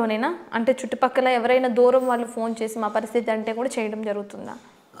విజయవాడలోనేనా? అంటే చుట్టుపక్కల ఎవరైనా దూరం వాళ్ళు ఫోన్ చేసి మా పరిస్థితి అంటే కూడా చేయడం జరుగుతుందా?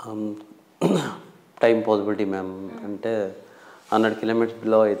 Time possibility ma'am. అంటే 100 కిలోమీటర్స్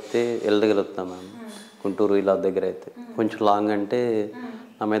బిలో అయితే వెళ్ళగలుగుతాం మ్యామ్. గుంటూరు ఇలా దగ్గర అయితే. కొంచెం లాంగ్ అంటే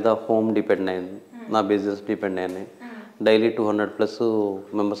నా మీద హోమ్ డిపెండ్ అయింది, నా బిజినెస్ డిపెండ్ అయ్యాయి. డైలీ 200+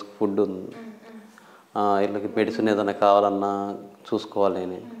 మెంబర్స్కి ఫుడ్ ఉంది. వీళ్ళకి మెడిసిన్ ఏదైనా కావాలన్నా చూసుకోవాలి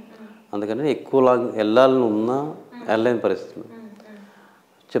నేను. అందుకని ఎక్కువ లాంగ్ వెళ్ళాలని ఉన్నా వెళ్ళలేని పరిస్థితులు.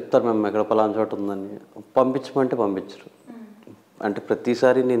 చెప్తారు మేము ఎక్కడ పలానా చోట ఉందని, పంపించమంటే పంపించరు. అంటే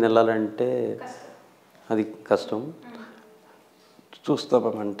ప్రతిసారి నేను వెళ్ళాలంటే అది కష్టం.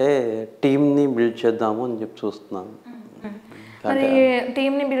 చూస్తామంటే టీమ్ని బిల్డ్ చేద్దాము అని చెప్పి చూస్తున్నాను. మరి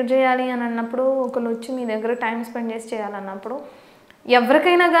టీమ్ని బిల్డ్ చేయాలి అని అన్నప్పుడు, ఒకళ్ళు వచ్చి మీ దగ్గర టైం స్పెండ్ చేసి చేయాలన్నప్పుడు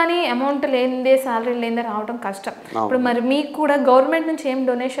ఎవరికైనా కానీ అమౌంట్ లేనిదే, శాలరీ లేనిదే రావడం కష్టం. ఇప్పుడు మరి మీకు కూడా గవర్నమెంట్ నుంచి ఏం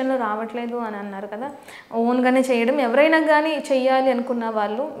డొనేషన్లు రావట్లేదు అని అన్నారు కదా, ఓన్గానే చేయడం, ఎవరైనా కానీ చెయ్యాలి అనుకున్న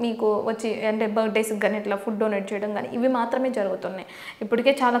వాళ్ళు మీకు వచ్చి అంటే బర్త్డేస్కి కానీ ఇట్లా ఫుడ్ డొనేట్ చేయడం కానీ ఇవి మాత్రమే జరుగుతున్నాయి.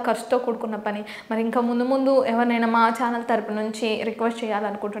 ఇప్పటికే చాలా ఖర్చుతో కూడుకున్న పని. మరి ఇంకా ముందు ముందు ఎవరినైనా మా ఛానల్ తరపు నుంచి రిక్వెస్ట్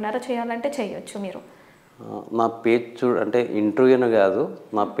చేయాలనుకుంటున్నారా? చేయాలంటే చేయొచ్చు మీరు. నా పేజ్ అంటే ఇంటర్వ్యూనే కాదు,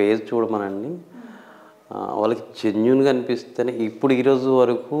 నా పేజ్ చూడమనండి. వాళ్ళకి జెన్యున్గా అనిపిస్తేనే. ఇప్పుడు ఈరోజు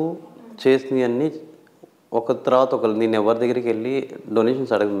వరకు చేసినవి అన్నీ ఒక తర్వాత ఒకరు, నేను ఎవరి దగ్గరికి వెళ్ళి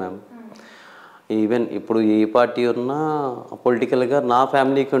డొనేషన్స్ అడగను మ్యామ్. ఈవెన్ ఇప్పుడు ఏ పార్టీ ఉన్నా పొలిటికల్గా నా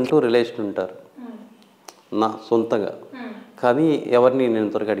ఫ్యామిలీకి అంటూ రిలేషన్ ఉంటారు నా సొంతంగా. కానీ ఎవరిని నేను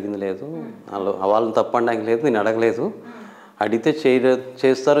ఇంతవరకు అడిగింది లేదు. వాళ్ళని తప్పడానికి లేదు, నేను అడగలేదు. అడిగితే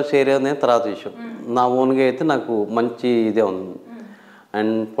చేస్తారు చేయలేదు అనేది తర్వాత విషయం. నా ఓన్గా అయితే నాకు మంచి ఇదే ఉంది.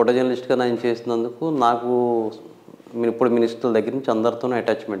 అండ్ ఫోటో జర్నలిస్ట్గా నేను చేసినందుకు నాకు ఇప్పుడు మినిస్టర్ల దగ్గర నుంచి అందరితోనూ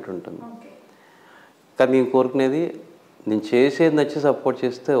అటాచ్మెంట్ ఉంటుంది. కానీ నేను కోరుకునేది, నేను చేసేది నచ్చి సపోర్ట్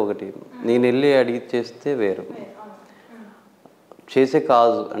చేస్తే ఒకటి, నేను వెళ్ళి అడిగి చేస్తే వేరు. చేసే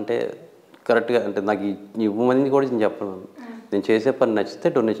కాజు అంటే కరెక్ట్గా అంటే నాకు ఇవ్వమని కూడా నేను చెప్పను. నేను చేసే పని నచ్చితే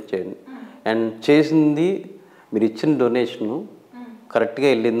డొనేషన్ చేయండి. అండ్ చేసింది మీరు ఇచ్చిన డొనేషను కరెక్ట్గా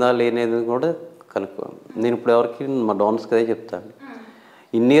వెళ్ళిందా లేనేది కూడా కనుక్కోండి. నేను ఇప్పుడు ఎవరికి మా డోనర్స్కి అదే చెప్తాను.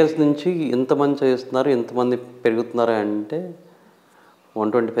 ఇన్ని ఇయర్స్ నుంచి ఎంతమంది చేస్తున్నారు, ఎంతమంది పెరుగుతున్నారు అంటే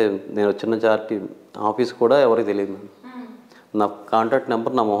 125. నేను వచ్చిన చార్టీ ఆఫీస్ కూడా ఎవరికి తెలియదు. నా కాంటాక్ట్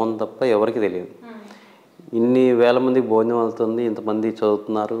నెంబర్ నా మొహం తప్ప ఎవరికి తెలియదు. ఇన్ని వేల మందికి భోజనం వెళ్తుంది, ఇంతమంది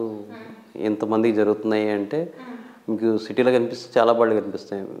చదువుతున్నారు, ఎంతమందికి జరుగుతున్నాయి అంటే మీకు సిటీలో కనిపిస్తే చాలా బళ్ళు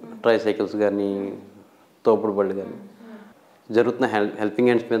కనిపిస్తాయి. ట్రైసైకిల్స్ కానీ, తోపుడు బళ్ళు కానీ జరుగుతున్న హెల్పింగ్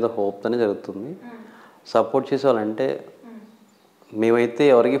హ్యాండ్స్ మీద హోప్తోనే జరుగుతుంది. సపోర్ట్ చేసేవాళ్ళంటే మేమైతే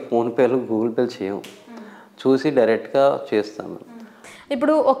ఎవరికి ఫోన్పేలు, గూగుల్ పేలు చేయము, చూసి డైరెక్ట్గా చేస్తాము.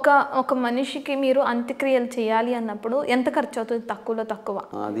 ఇప్పుడు ఒక మనిషికి మీరు అంత్యక్రియలు చేయాలి అన్నప్పుడు ఎంత ఖర్చు అవుతుంది? తక్కువలో తక్కువ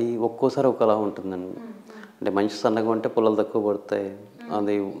అది ఒక్కోసారి ఒకలా ఉంటుందండి. అంటే మనిషి సన్నగా ఉంటే పుల్లలు తక్కువ పడతాయి,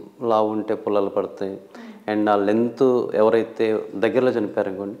 అది లావు ఉంటే పుల్లలు పడతాయి. అండ్ ఆ లెంత్ ఎవరైతే దగ్గరలో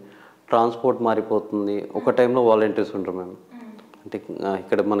చనిపోయారనుకోండి, ట్రాన్స్పోర్ట్ మారిపోతుంది. ఒక టైంలో వాలంటీర్స్ ఉంటారు మేము. అంటే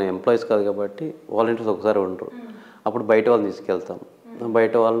ఇక్కడ మన ఎంప్లాయీస్ కాదు కాబట్టి వాలంటీర్స్ ఒకసారి ఉండరు. అప్పుడు బయట వాళ్ళు తీసుకెళ్తాం.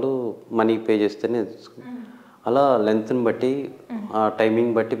 బయట వాళ్ళు మనీ పే చేస్తేనే అలా లెంత్ని బట్టి, ఆ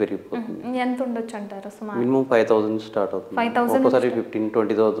టైమింగ్ బట్టి పెరిగిపోతుంది. ఎంత ఉండొచ్చు అంటారు? మినిమం 5,000 స్టార్ట్ అవుతుంది. ఒక్కోసారి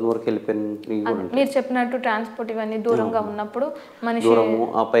 15-20,000 వరకు వెళ్ళిపోయింది. మీరు చెప్పినట్టు ట్రాన్స్పోర్ట్ ఇవన్నీ దూరంగా ఉన్నప్పుడు మనిషి దూరము,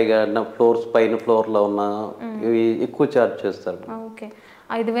 ఆ పైగా ఫ్లోర్స్ పైన ఫ్లోర్లో ఉన్న ఇవి ఎక్కువ ఛార్జ్ చేస్తారు. ఓకే,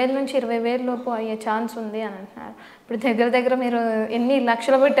 5,000 నుంచి 20,000 లోపు అయ్యే ఛాన్స్ ఉంది అని అంటున్నారు. ఇప్పుడు దగ్గర దగ్గర మీరు ఎన్ని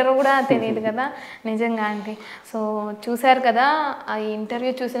లక్షలు పెట్టారో కూడా తెలియదు కదా నిజంగా అండి. సో చూశారు కదా, ఆ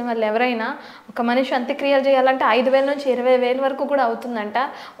ఇంటర్వ్యూ చూసిన వాళ్ళు ఎవరైనా ఒక మనిషి అంత్యక్రియలు చేయాలంటే 5,000 నుంచి 20,000 వరకు కూడా అవుతుందంట.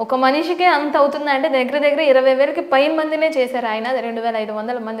 ఒక మనిషికే అంత అవుతుందంటే దగ్గర దగ్గర 20,000కి పైన మందినే చేశారు. ఆయన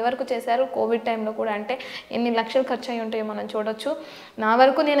 2,500 మంది వరకు చేశారు కోవిడ్ టైంలో కూడా. అంటే ఎన్ని లక్షలు ఖర్చు అయి ఉంటాయో మనం చూడొచ్చు. నా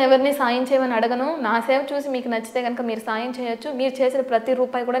వరకు నేను ఎవరిని సాయం చేయమని అడగను. నా సేవ చూసి మీకు నచ్చితే కనుక మీరు సాయం చేయొచ్చు. మీరు చేసిన ప్రతి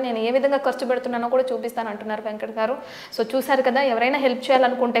రూపాయి కూడా నేను ఏ విధంగా ఖర్చు పెడుతున్నానో కూడా చూపిస్తాను అంటున్నారు వెంకట్ గారు. సో చూసారు కదా, ఎవరైనా హెల్ప్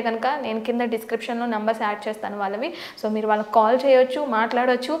చేయాలనుకుంటే కనుక నేను కింద డిస్క్రిప్షన్లో నెంబర్స్ యాడ్ చేస్తాను వాళ్ళవి. సో మీరు వాళ్ళకి కాల్ చేయొచ్చు,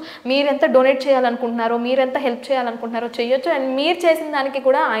 మాట్లాడవచ్చు. మీరు ఎంత డొనేట్ చేయాలనుకుంటున్నారో, మీరు ఎంత హెల్ప్ చేయాలనుకుంటున్నారో చేయొచ్చు. అండ్ మీరు చేసిన దానికి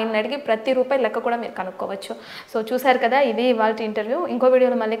కూడా ఆయన అడిగి ప్రతి రూపాయి లెక్క కూడా మీరు కనుక్కోవచ్చు. సో చూసారు కదా, ఇది ఇవాళ ఇంటర్వ్యూ. ఇంకో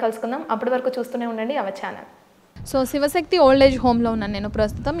వీడియోలో మళ్ళీ కలుసుకుందాం. అప్పటి వరకు చూస్తూనే ఉండండి our channel. So Shivashakti old age హోమ్లో ఉన్నాను నేను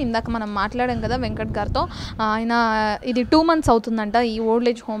ప్రస్తుతం. ఇందాక మనం మాట్లాడాం కదా వెంకట్ గారితో. ఆయన ఇది 2 months అవుతుందంట ఈ ఓల్డ్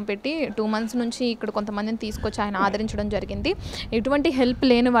ఏజ్ హోమ్ పెట్టి. 2 months నుంచి ఇక్కడ కొంతమందిని తీసుకొచ్చి ఆయన ఆదరించడం జరిగింది. ఎటువంటి హెల్ప్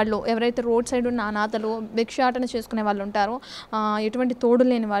లేని వాళ్ళు, ఎవరైతే రోడ్ సైడ్ ఉన్న అనాథలు, భిక్షాటన చేసుకునే వాళ్ళు ఉంటారో, ఎటువంటి తోడు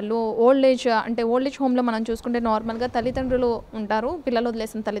లేని వాళ్ళు, ఓల్డ్ ఏజ్ హోమ్లో మనం చూసుకుంటే నార్మల్గా తల్లిదండ్రులు ఉంటారు, పిల్లలు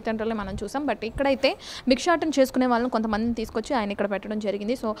వదిలేసిన తల్లిదండ్రులే మనం చూసాం. బట్ ఇక్కడైతే భిక్షాటన చేసుకునే వాళ్ళని కొంతమందిని తీసుకొచ్చి ఆయన ఇక్కడ పెట్టడం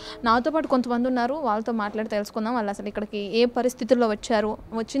జరిగింది. సో నాతో పాటు కొంతమంది ఉన్నారు, వాళ్ళతో మాట్లాడి తెలుసుకుందాం వాళ్ళు అసలు ఇక్కడికి ఏ పరిస్థితుల్లో వచ్చారు,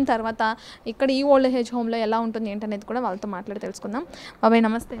 వచ్చిన తర్వాత ఇక్కడ ఈ ఓల్డ్ ఏజ్ హోమ్లో ఎలా ఉంటుంది ఏంటనేది కూడా వాళ్ళతో మాట్లాడి తెలుసుకుందాం. బాబాయ్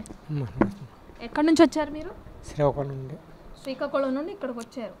నమస్తే. ఎక్కడి నుంచి వచ్చారు మీరు? శ్రీకాకుళం నుండి ఇక్కడికి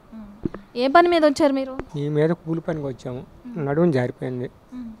వచ్చారు. ఏ పని మీద వచ్చారు మీరు? ఈ మీద కూలి పనికి వచ్చాము. నడుము జారిపోయింది,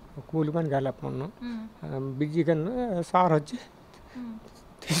 కూలి పనికి వెళ్ళకపోన్నాం. బిజీ కన్నా సార్ వచ్చి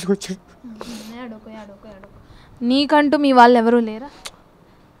తీసుకొచ్చాడు. నీకంటూ మీ వాళ్ళు ఎవరు లేరా?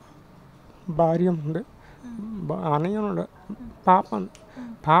 భార్య ఉండే, అన్నయ్య ఉండే,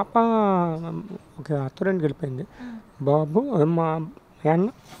 పాప ఒక అత్తూరింటికి వెళ్ళిపోయింది. బాబు మా అన్న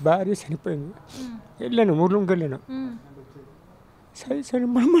భార్య చనిపోయింది. వెళ్ళాను ఊర్లోకి వెళ్ళాను. సరే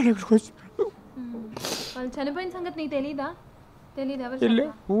ఇక్కడికి వచ్చి వాళ్ళు చనిపోయిన సంగతి నీకు తెలీదా?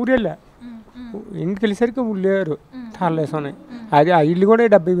 ఊరెళ్ళా. ఇంటికి వెళ్ళేసరికి ఊళ్ళు లేరు, తాళేసున్నాయి. అది ఆ ఇల్లు కూడా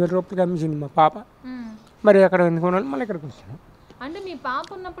 70,000 రూపాయలు అమ్మించింది మా పాప. మరి ఎక్కడ ఎందుకున్నాను, మళ్ళీ ఇక్కడికి వచ్చాను. అంటే మీ పాప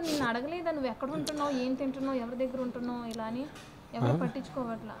ఉన్నప్పుడు నేను అడగలేదా నువ్వు ఎక్కడ ఉంటున్నావు, ఏం తింటున్నావు, ఎవరి దగ్గర ఉంటున్నావు ఇలా అని? ఎవరు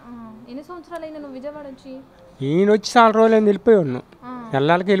పట్టించుకోవట్లా. ఎన్ని సంవత్సరాలు అయింది నువ్వు విజయవాడ వచ్చి? ఈయన వచ్చి చాలా రోజులు అయింది, వెళ్ళిపోయి ఉన్నాను.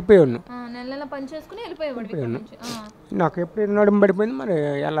 నెలలకి వెళ్ళిపోయి ఉన్నాను. నెల పని చేసుకుని వెళ్ళిపోయాడు. నాకు ఎప్పుడు నడుము పడిపోయింది, మరి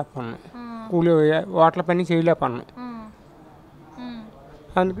వెళ్ళకపోను. కూలి వాటల పని చేయలేకపోను.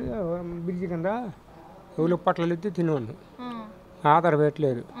 అందుకే బిజీ కింద ఎవరు పట్ల ఎత్తి తినేవాడిని. ఆధార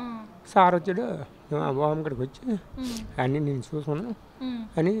పెట్టలేదు. సార్ వచ్చాడు, బామ్మడికి వచ్చి అన్నీ నేను చూసుకున్నాను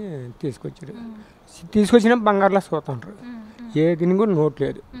అని తీసుకొచ్చాడు. తీసుకొచ్చిన బంగారులా చూస్తుంటారు. ఏ తిని కూడా నోట్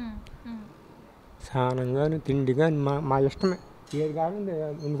లేదు. స్నానం కానీ తిండి కానీ మా ఇష్టమే. ఏది కావాలి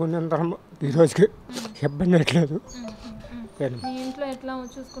వండుకునేంత ఈ రోజుకి ఇబ్బంది పెట్టలేదు.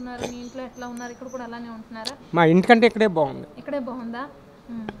 మా ఇంటికంటే ఇక్కడే బాగుంది.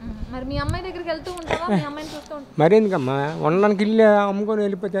 మరి మీ అమ్మాయి దగ్గరికి వెళ్తూ ఉంటావా? మీ అమ్మాయిని చూస్తూ ఉంటావా? మరి ఎందుకమ్మా వండడానికి ఇల్లు అమ్ముకొని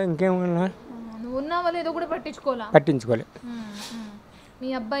వెళ్ళిపోతే ఇంకేమన్నా. నువ్వు ఉన్నావా లేదో కూడా పట్టించుకోలే. మీ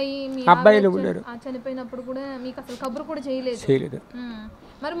అబ్బాయిలు చనిపోయినప్పుడు కూడా మీకు అసలు కబురు కూడా చేయలేదు.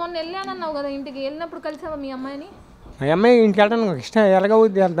 మరి మొన్న వెళ్ళానన్నావు కదా ఇంటికి, వెళ్ళినప్పుడు కలిసావా మీ అమ్మాయిని? మా అమ్మాయి ఇంటికి వెళ్ళడానికి నాకు ఇష్టం.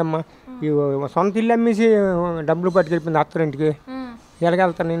 ఎలాగవుద్ది వెళ్తామ్మా, ఈ సొంత ఇల్లు అమ్మేసి డబ్బులు పట్టుకెళ్ళిపోయింది అత్తరింటికి.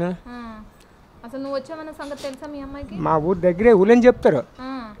 ఎలాగెళ్తాను నేను? అసలు నువ్వు వచ్చావన్న సంగతి తెలుసా మీ అమ్మాయికి? మా ఊరు దగ్గరే ఊళ్ళని చెప్తారు.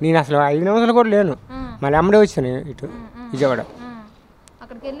 నేను అసలు 5 నిమిషాలు కూడా లేను, మళ్ళీ అమ్మడే వచ్చాను ఇటు విజయవాడ.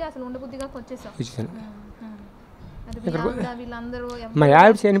 అక్కడికి వెళ్ళి అసలు ఉండబుద్ధిగా వచ్చేసాను. మా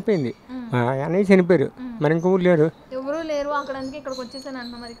ఆవిడ చనిపోయింది, మా అన్నయ్య చనిపోయారు, మరి ఇంక ఊరు లేరు, ఎవరు లేరు అక్కడ. అందుకే ఇక్కడికి వచ్చేసాను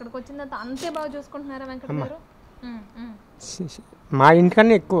అంటున్నా. మరి ఇక్కడికి వచ్చిన తర్వాత అంతే బాగా చూసుకుంటున్నారా వెంకట గారు? మా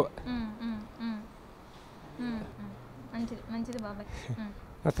ఇంటికన్నా ఎక్కువ. మంచిది బాబాయ్.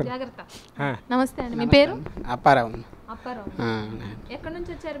 నమస్తే అండి, మీ పేరు? అప్పారావు. ఎక్కడి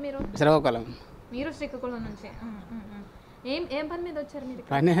నుంచి వచ్చారు మీరు? శ్రీకాకుళం. మీరు శ్రీకాకుళం నుంచి. ఏం పని మీద వచ్చారు మీరు?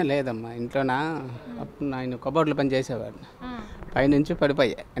 పని లేదమ్మా, ఇంట్లోనా నేను కబోర్డ్లో పని చేసేవాడు. పైనుంచి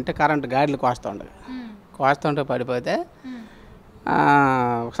పడిపోయాయి, అంటే కరెంటు గాడిలు కోస్తుంటే పడిపోతే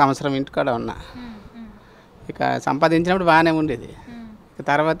సంవత్సరం ఇంటికాడ ఉన్నా. ఇక సంపాదించినప్పుడు బాగానే ఉండేది. ఇక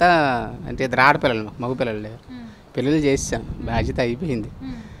తర్వాత అంటే ఇద్దరు ఆడపిల్లలు, మగపిల్లలు లేరు. పెళ్ళిళ్ళు చేసాం, బాధ్యత అయిపోయింది.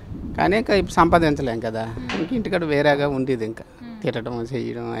 కానీ ఇంకా ఇప్పుడు సంపాదించలేం కదా, ఇంక ఇంటికాడ వేరేగా ఉండేది. ఇంకా తిట్టడం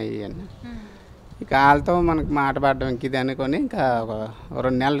చేయడం అవి. ఇక వాళ్ళతో మనకు మాట పడడం ఇంక ఇది అనుకొని ఇంకా ఒక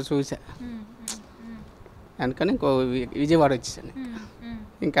 2 నెలలు చూసా. అనుకొని ఇంకో విజయవాడ వచ్చేసాను.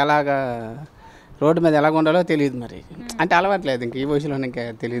 ఇంకా అలాగా రోడ్డు మీద ఎలాగ ఉండాలో తెలియదు. మరి అంటే అలవాట్లేదు, ఇంక ఈ వయసులో ఇంకా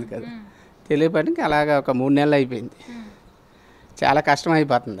తెలియదు కదా. తెలియపడి ఇంకా అలాగా ఒక 3 నెలలు అయిపోయింది. చాలా కష్టం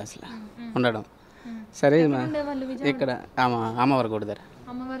అయిపోతుంది అసలు ఉండడం. సరే ఇక్కడ అమ్మవారి గుడి దగ్గర,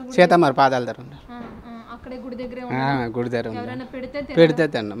 సీతమ్మారి పాదాల దగ్గర ఉన్నారు. గుడి దగ్గర పెడితే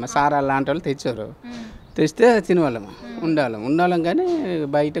తిన్నాం. మా సార్ అలాంటి వాళ్ళు తెచ్చారు, తెస్తే తినేవాళ్ళం ఉండేవాళ్ళం. కానీ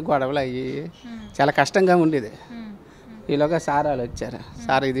బయట గొడవలు అయ్యి చాలా కష్టంగా ఉండేది. ఈలోగా సార్ వాళ్ళు వచ్చారు.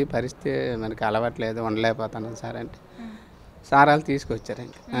 సార్ ఇది పరిస్థితి మనకి అలవాట్లేదు, ఉండలేకపోతాను సార్ అంటే సార్ వాళ్ళు తీసుకొచ్చారు.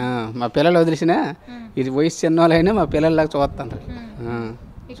 ఇంకా మా పిల్లలు వదిలేసినా ఇది వయసు చిన్న వాళ్ళైనా మా పిల్లల్లాగా చూస్తాను.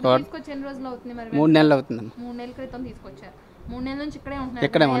 3 నెలలు అవుతుందమ్మా. 3 నెలల క్రితం తీసుకొచ్చారు. 3 నెలల నుంచి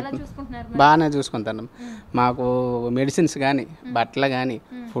ఇక్కడే బాగానే చూసుకుంటాను. మాకు మెడిసిన్స్ కానీ, బట్టలు కానీ,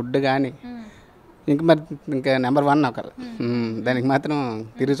 ఫుడ్ కానీ ఇంకా నెంబర్ 1 ఒకరు. దానికి మాత్రం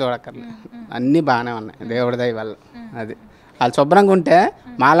తిరిగి చూడక్కర్లేదు, అన్నీ బాగానే ఉన్నాయి దేవుడి దయ వల్ల. అది వాళ్ళు శుభ్రంగా ఉంటే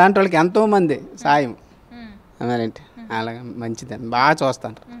మాలాంటి వాళ్ళకి ఎంతోమంది సాయం. మరేంటి అలాగే మంచిదండి, బాగా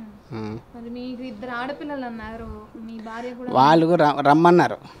చూస్తాను. మరి మీకు 2 ఆడపిల్లలు అన్నారు, మీ భార్య కూడా వాళ్ళు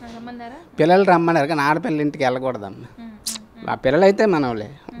రమ్మన్నారు, రమ్మన్నారా? పిల్లలు రమ్మన్నారు, కానీ ఆడపిల్లల ఇంటికి వెళ్ళకూడదమ్మ. ఆ పిల్లలు అయితే మనవలే,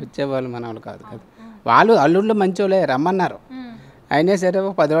 వచ్చేవాళ్ళు మనవాళ్ళు కాదు కదా. వాళ్ళు అల్లుళ్ళు మంచోళ్ళే, రమ్మన్నారు. అయినా సరే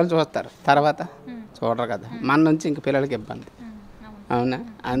 10 రోజులు చూస్తారు, తర్వాత చూడరు కదా. మన నుంచి ఇంక పిల్లలకి ఇబ్బంది. అవునా,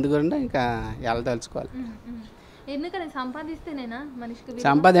 అందుకని ఇంకా వెళ్ళదలుచుకోవాలి. ఎందుకని సంపాదిస్తేనేనా మనిషికి?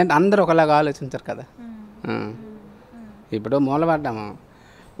 సంపాద అంటే అందరూ ఒకలాగా ఆలోచించరు కదా. ఇప్పుడు మూలపడ్డాము,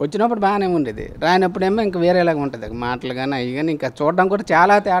 వచ్చినప్పుడు బాగానే ఉండేది, రానప్పుడేమో ఇంకా వేరేలాగా ఉంటుంది మాటలు కానీ అవి కానీ. ఇంకా చూడడం కూడా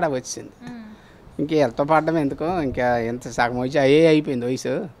చాలా తేడా వచ్చింది. ఇంక ఎంతో పడ్డం ఎందుకో, ఇంకా ఎంత సగం వచ్చి అయిపోయింది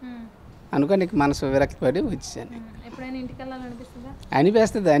వయసు అనుకో, నీకు మనసు విరక్తి పడి వచ్చేసాను. ఎప్పుడైనా ఇంటికి వెళ్ళాలనిపిస్తుందా?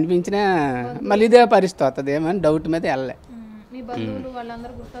 అనిపిస్తుంది, అనిపించినా మళ్ళీ ఇదే పరిస్థితి వస్తుంది ఏమో అని డౌట్ మీద వెళ్ళలే. మీ బంధువులు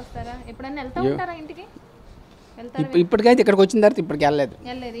వాళ్ళందరూ గుర్తొస్తారా? ఎప్పుడైనా వెళ్తా ఉంటారా ఇంటికి? ఇప్పటికైతే ఇక్కడికి వచ్చిన తర్వాత ఇప్పటికి వెళ్ళలేదు.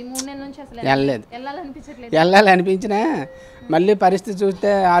 ఈ 3 నెలల నుంచి అసలు వెళ్ళలేదు. వెళ్ళాలనిపించట్లేదు. వెళ్ళాలనిపించినా మళ్ళీ పరిస్థితి చూస్తే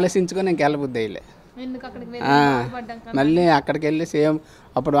ఆలోచించుకొని ఇంక వెళ్ళబుద్ధి అయ్యలే. మళ్ళీ అక్కడికి వెళ్ళి సేమ్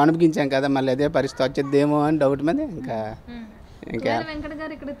అప్పుడు అనిపించాం కదా, మళ్ళీ అదే పరిస్థితి వచ్చేద్దేమో అని డౌట్ మీద ఇంకా వెంకట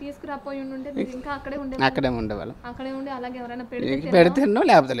గారు ఇక్కడ తీసుకురాపోయి ఉంటే ఇంకా అక్కడే ఉండేవాళ్ళం. అక్కడే ఉండి అలాగే ఎవరైనా పెడితేనో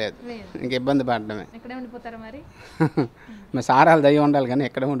లేకపోతే లేదు, ఇంక ఇబ్బంది పడడమే. ఇక్కడే ఉండిపోతారా మరి? మా సారాలు దయ ఉండాలి కానీ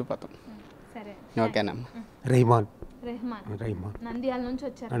ఎక్కడే ఉండిపోతాం. సరే, ఓకేనమ్మా. రెహమాన్ నంద్యాల నుంచి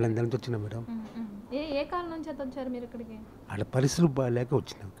వచ్చారు? నంద్యాల నుంచి వచ్చినా మేడం. ఏ కాలం నుంచి వచ్చారు మీరు ఇక్కడికి? అక్కడ పరిస్థితులు బాగాలేక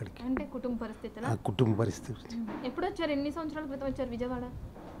వచ్చినాం ఇక్కడికి. అంటే కుటుంబ పరిస్థితులు? కుటుంబ పరిస్థితి. ఎప్పుడు వచ్చారు? ఎన్ని సంవత్సరాల క్రితం వచ్చారు విజయవాడ?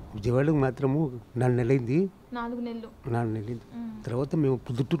 విజయవాడకు మాత్రము 4 నెలలైంది. 4 నెలలు. 4 నెలలైంది. తర్వాత మేము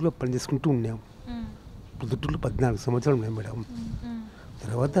పుదుట్టూరులో పనిచేసుకుంటూ ఉన్నాము. పుదుట్టూరులో 14 సంవత్సరాలు ఉన్నాయి మేడం.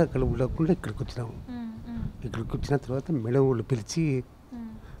 తర్వాత అక్కడ ఉండకుండా ఇక్కడికి వచ్చినాము. ఇక్కడికి వచ్చిన తర్వాత మేడం వాళ్ళు పిలిచి,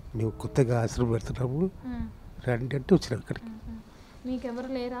 మేము కొత్తగా ఆశ్రమం పెడుతున్నాము రండి అంటే వచ్చినాం ఇక్కడికి. మీకు ఎవరు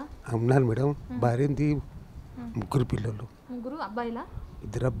లేరా? ఉన్నారు మేడం, భార్యంది, 3 పిల్లలు. 3 అబ్బాయిలా?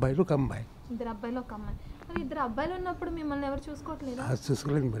 2 అబ్బాయిలు 1 అమ్మాయి. 2 అబ్బాయిలు 1 అమ్మాయి. మరి 2 అబ్బాయిలు ఉన్నప్పుడు మిమ్మల్ని ఎవరు చూసుకోవట్లేదా?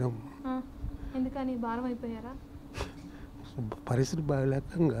 చూసుకోలేదు మేడం. ఎందుకని భారం అయిపోయారా? పరిస్థితి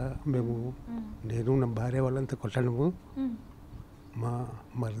బాగాలేకంగా మేము, నేను నా భార్య వాళ్ళంతా కొట్టాము. మా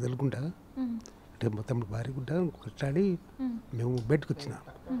మరదలు గుండా అంటే మొత్తం భార్య గుండా కొట్టాడి మేము బయటకు వచ్చినాం.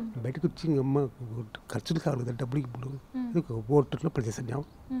 బయటకు వచ్చి అమ్మ ఖర్చులు కావాలి కదా, డబ్బులు ఇప్పుడు హోటల్లో పనిచేస్తున్నాం.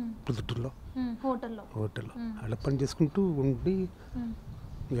 పుదుట్టూరులో హోటల్లో అలా పని చేసుకుంటూ ఉండి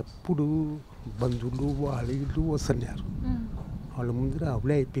ఎప్పుడు బంధువులు వాళ్ళు వస్తున్నారు. వాళ్ళ ముందర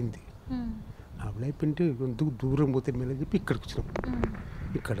అవలే అయిపోయింది. అవలే అయిపోయింటే ఎందుకు దూరం పోతే మేలని చెప్పి ఇక్కడికి వచ్చినాం.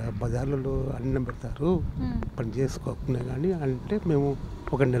 ఇక్కడ బజార్లలో అన్నం పెడతారు, పని చేసుకోకుండా కానీ అంటే మేము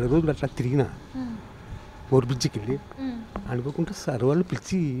ఒక 4 రోజులు అట్లా తిరిగిన మోర్ బ్రిడ్జికి వెళ్ళి అనుకోకుండా సార్ వాళ్ళు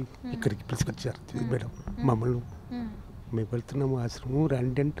పిలిచి ఇక్కడికి పిలుచుకొచ్చారు మేడం మమ్మల్ని. మేము వెళ్తున్నాము ఆశ్రమం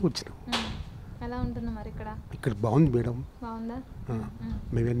రండి అంటే వచ్చినాం. ఎలా ఉంటున్నాం మరి ఇక్కడ? ఇక్కడ బాగుంది మేడం. బాగుందా?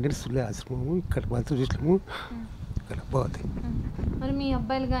 మేము ఎన్నెర్సులే ఆశ్రమము ఇక్కడ మాత్రం చూసినాము, ఇక్కడ బాగుంది. మరి మీ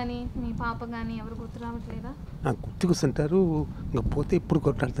అబ్బాయిలు కానీ మీ పాప కానీ ఎవరు గుర్తు రావట్లేదా? గుర్తుకొస్తుంటారు, ఇంకా పోతే ఎప్పుడు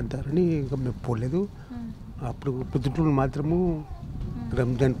కొట్టాడుతుంటారని ఇంకా మేము పోలేదు. అప్పుడు పొద్దుటూరు మాత్రము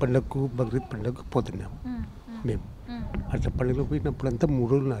రంజాన్ పండుగకు బక్రీద్ పండుగకు పోతున్నాము మేము. అట్లా పండుగలో పోయినప్పుడంతా 3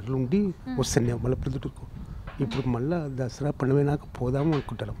 రోజులు 4 రోజులు ఉండి వస్తున్నాము మళ్ళీ పొద్దుటూరుకు. ఇప్పుడు మళ్ళీ దసరా పండుగ పోదాము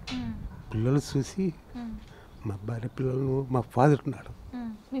అనుకుంటున్నాం. పిల్లలు చూసి మా భార్య పిల్లలను, మా ఫాదర్ ఉన్నాడు.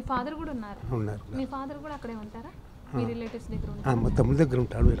 మీ ఫాదర్ కూడా ఉన్నారు? మీ ఫాదర్ కూడా అక్కడే ఉంటారా? మీ రిలేటివ్స్ దగ్గర ఉంటారా? మా తమ్ముడి దగ్గర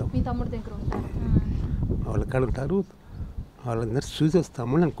ఉంటాడు మేడం. మీ తమ్ముడి దగ్గర ఉంటారు? వాళ్ళ కాడ ఉంటారు. వాళ్ళందరూ చూసి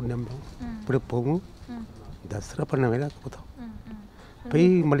వస్తామని అనుకున్నాం మేము. ఇప్పుడే పోము, దసరా పండుగ లేకపోతాం. పోయి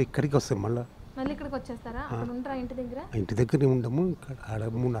మళ్ళీ ఇక్కడికి వస్తాం. మళ్ళీ ఇక్కడికి వచ్చేస్తారా? అక్కడ ఉంటారా ఇంటి దగ్గర? ఇంటి దగ్గరనే ఉండము, ఇక్కడ ఆడ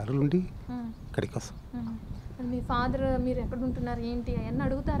 3-4 రోజులు ఉండి ఇక్కడికి వస్తాం. మీ ఫాదర్ మీరు ఎక్కడ ఉంటున్నారు ఏంటి అవన్నీ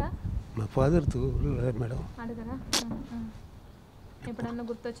అడుగుతారా? మా ఫాదర్తో మేడం అడగరా? ఎప్పుడన్నా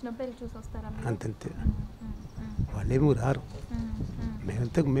గుర్తొచ్చినప్పుడు వెళ్ళి చూసి వస్తారా? అంతే, వాళ్ళేమో రారు,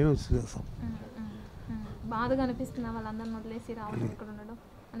 మేమంతా మేమే చూస్తాం. బాధగా అనిపిస్తుందా వాళ్ళందరిని వదిలేసి రావడం, ఇక్కడ ఉండడం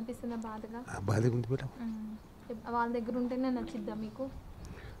అనిపిస్తుందా? బాధగా ఉంది మేడం. వాళ్ళ దగ్గర ఉంటేనే నచ్చిద్దా మీకు?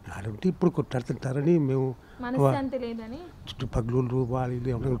 ఆడుంటే ఇప్పుడు కొట్టాడుతుంటారని మేము, మనశ్శాంతి లేదని చుట్టుపక్కల వాళ్ళు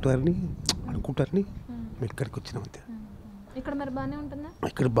ఎవరైనా ఉంటారని అనుకుంటారని మేము ఇక్కడికి వచ్చినాం అంతే. ఇక్కడ మరి బాగానే ఉంటుందా?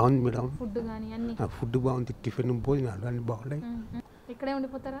 ఇక్కడ బాగుంది మేడం. ఫుడ్ కానీ అన్ని? ఫుడ్ బాగుంది, టిఫిన్ భోజనాలు అన్నీ బాగున్నాయి. ఇక్కడే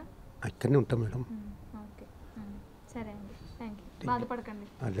ఉండిపోతారా? ఇక్కడనే ఉంటాం మేడం. ఓకే, సరే అండి, థ్యాంక్ యూ. బాధపడకండి.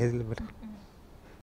 లేదు మేడం.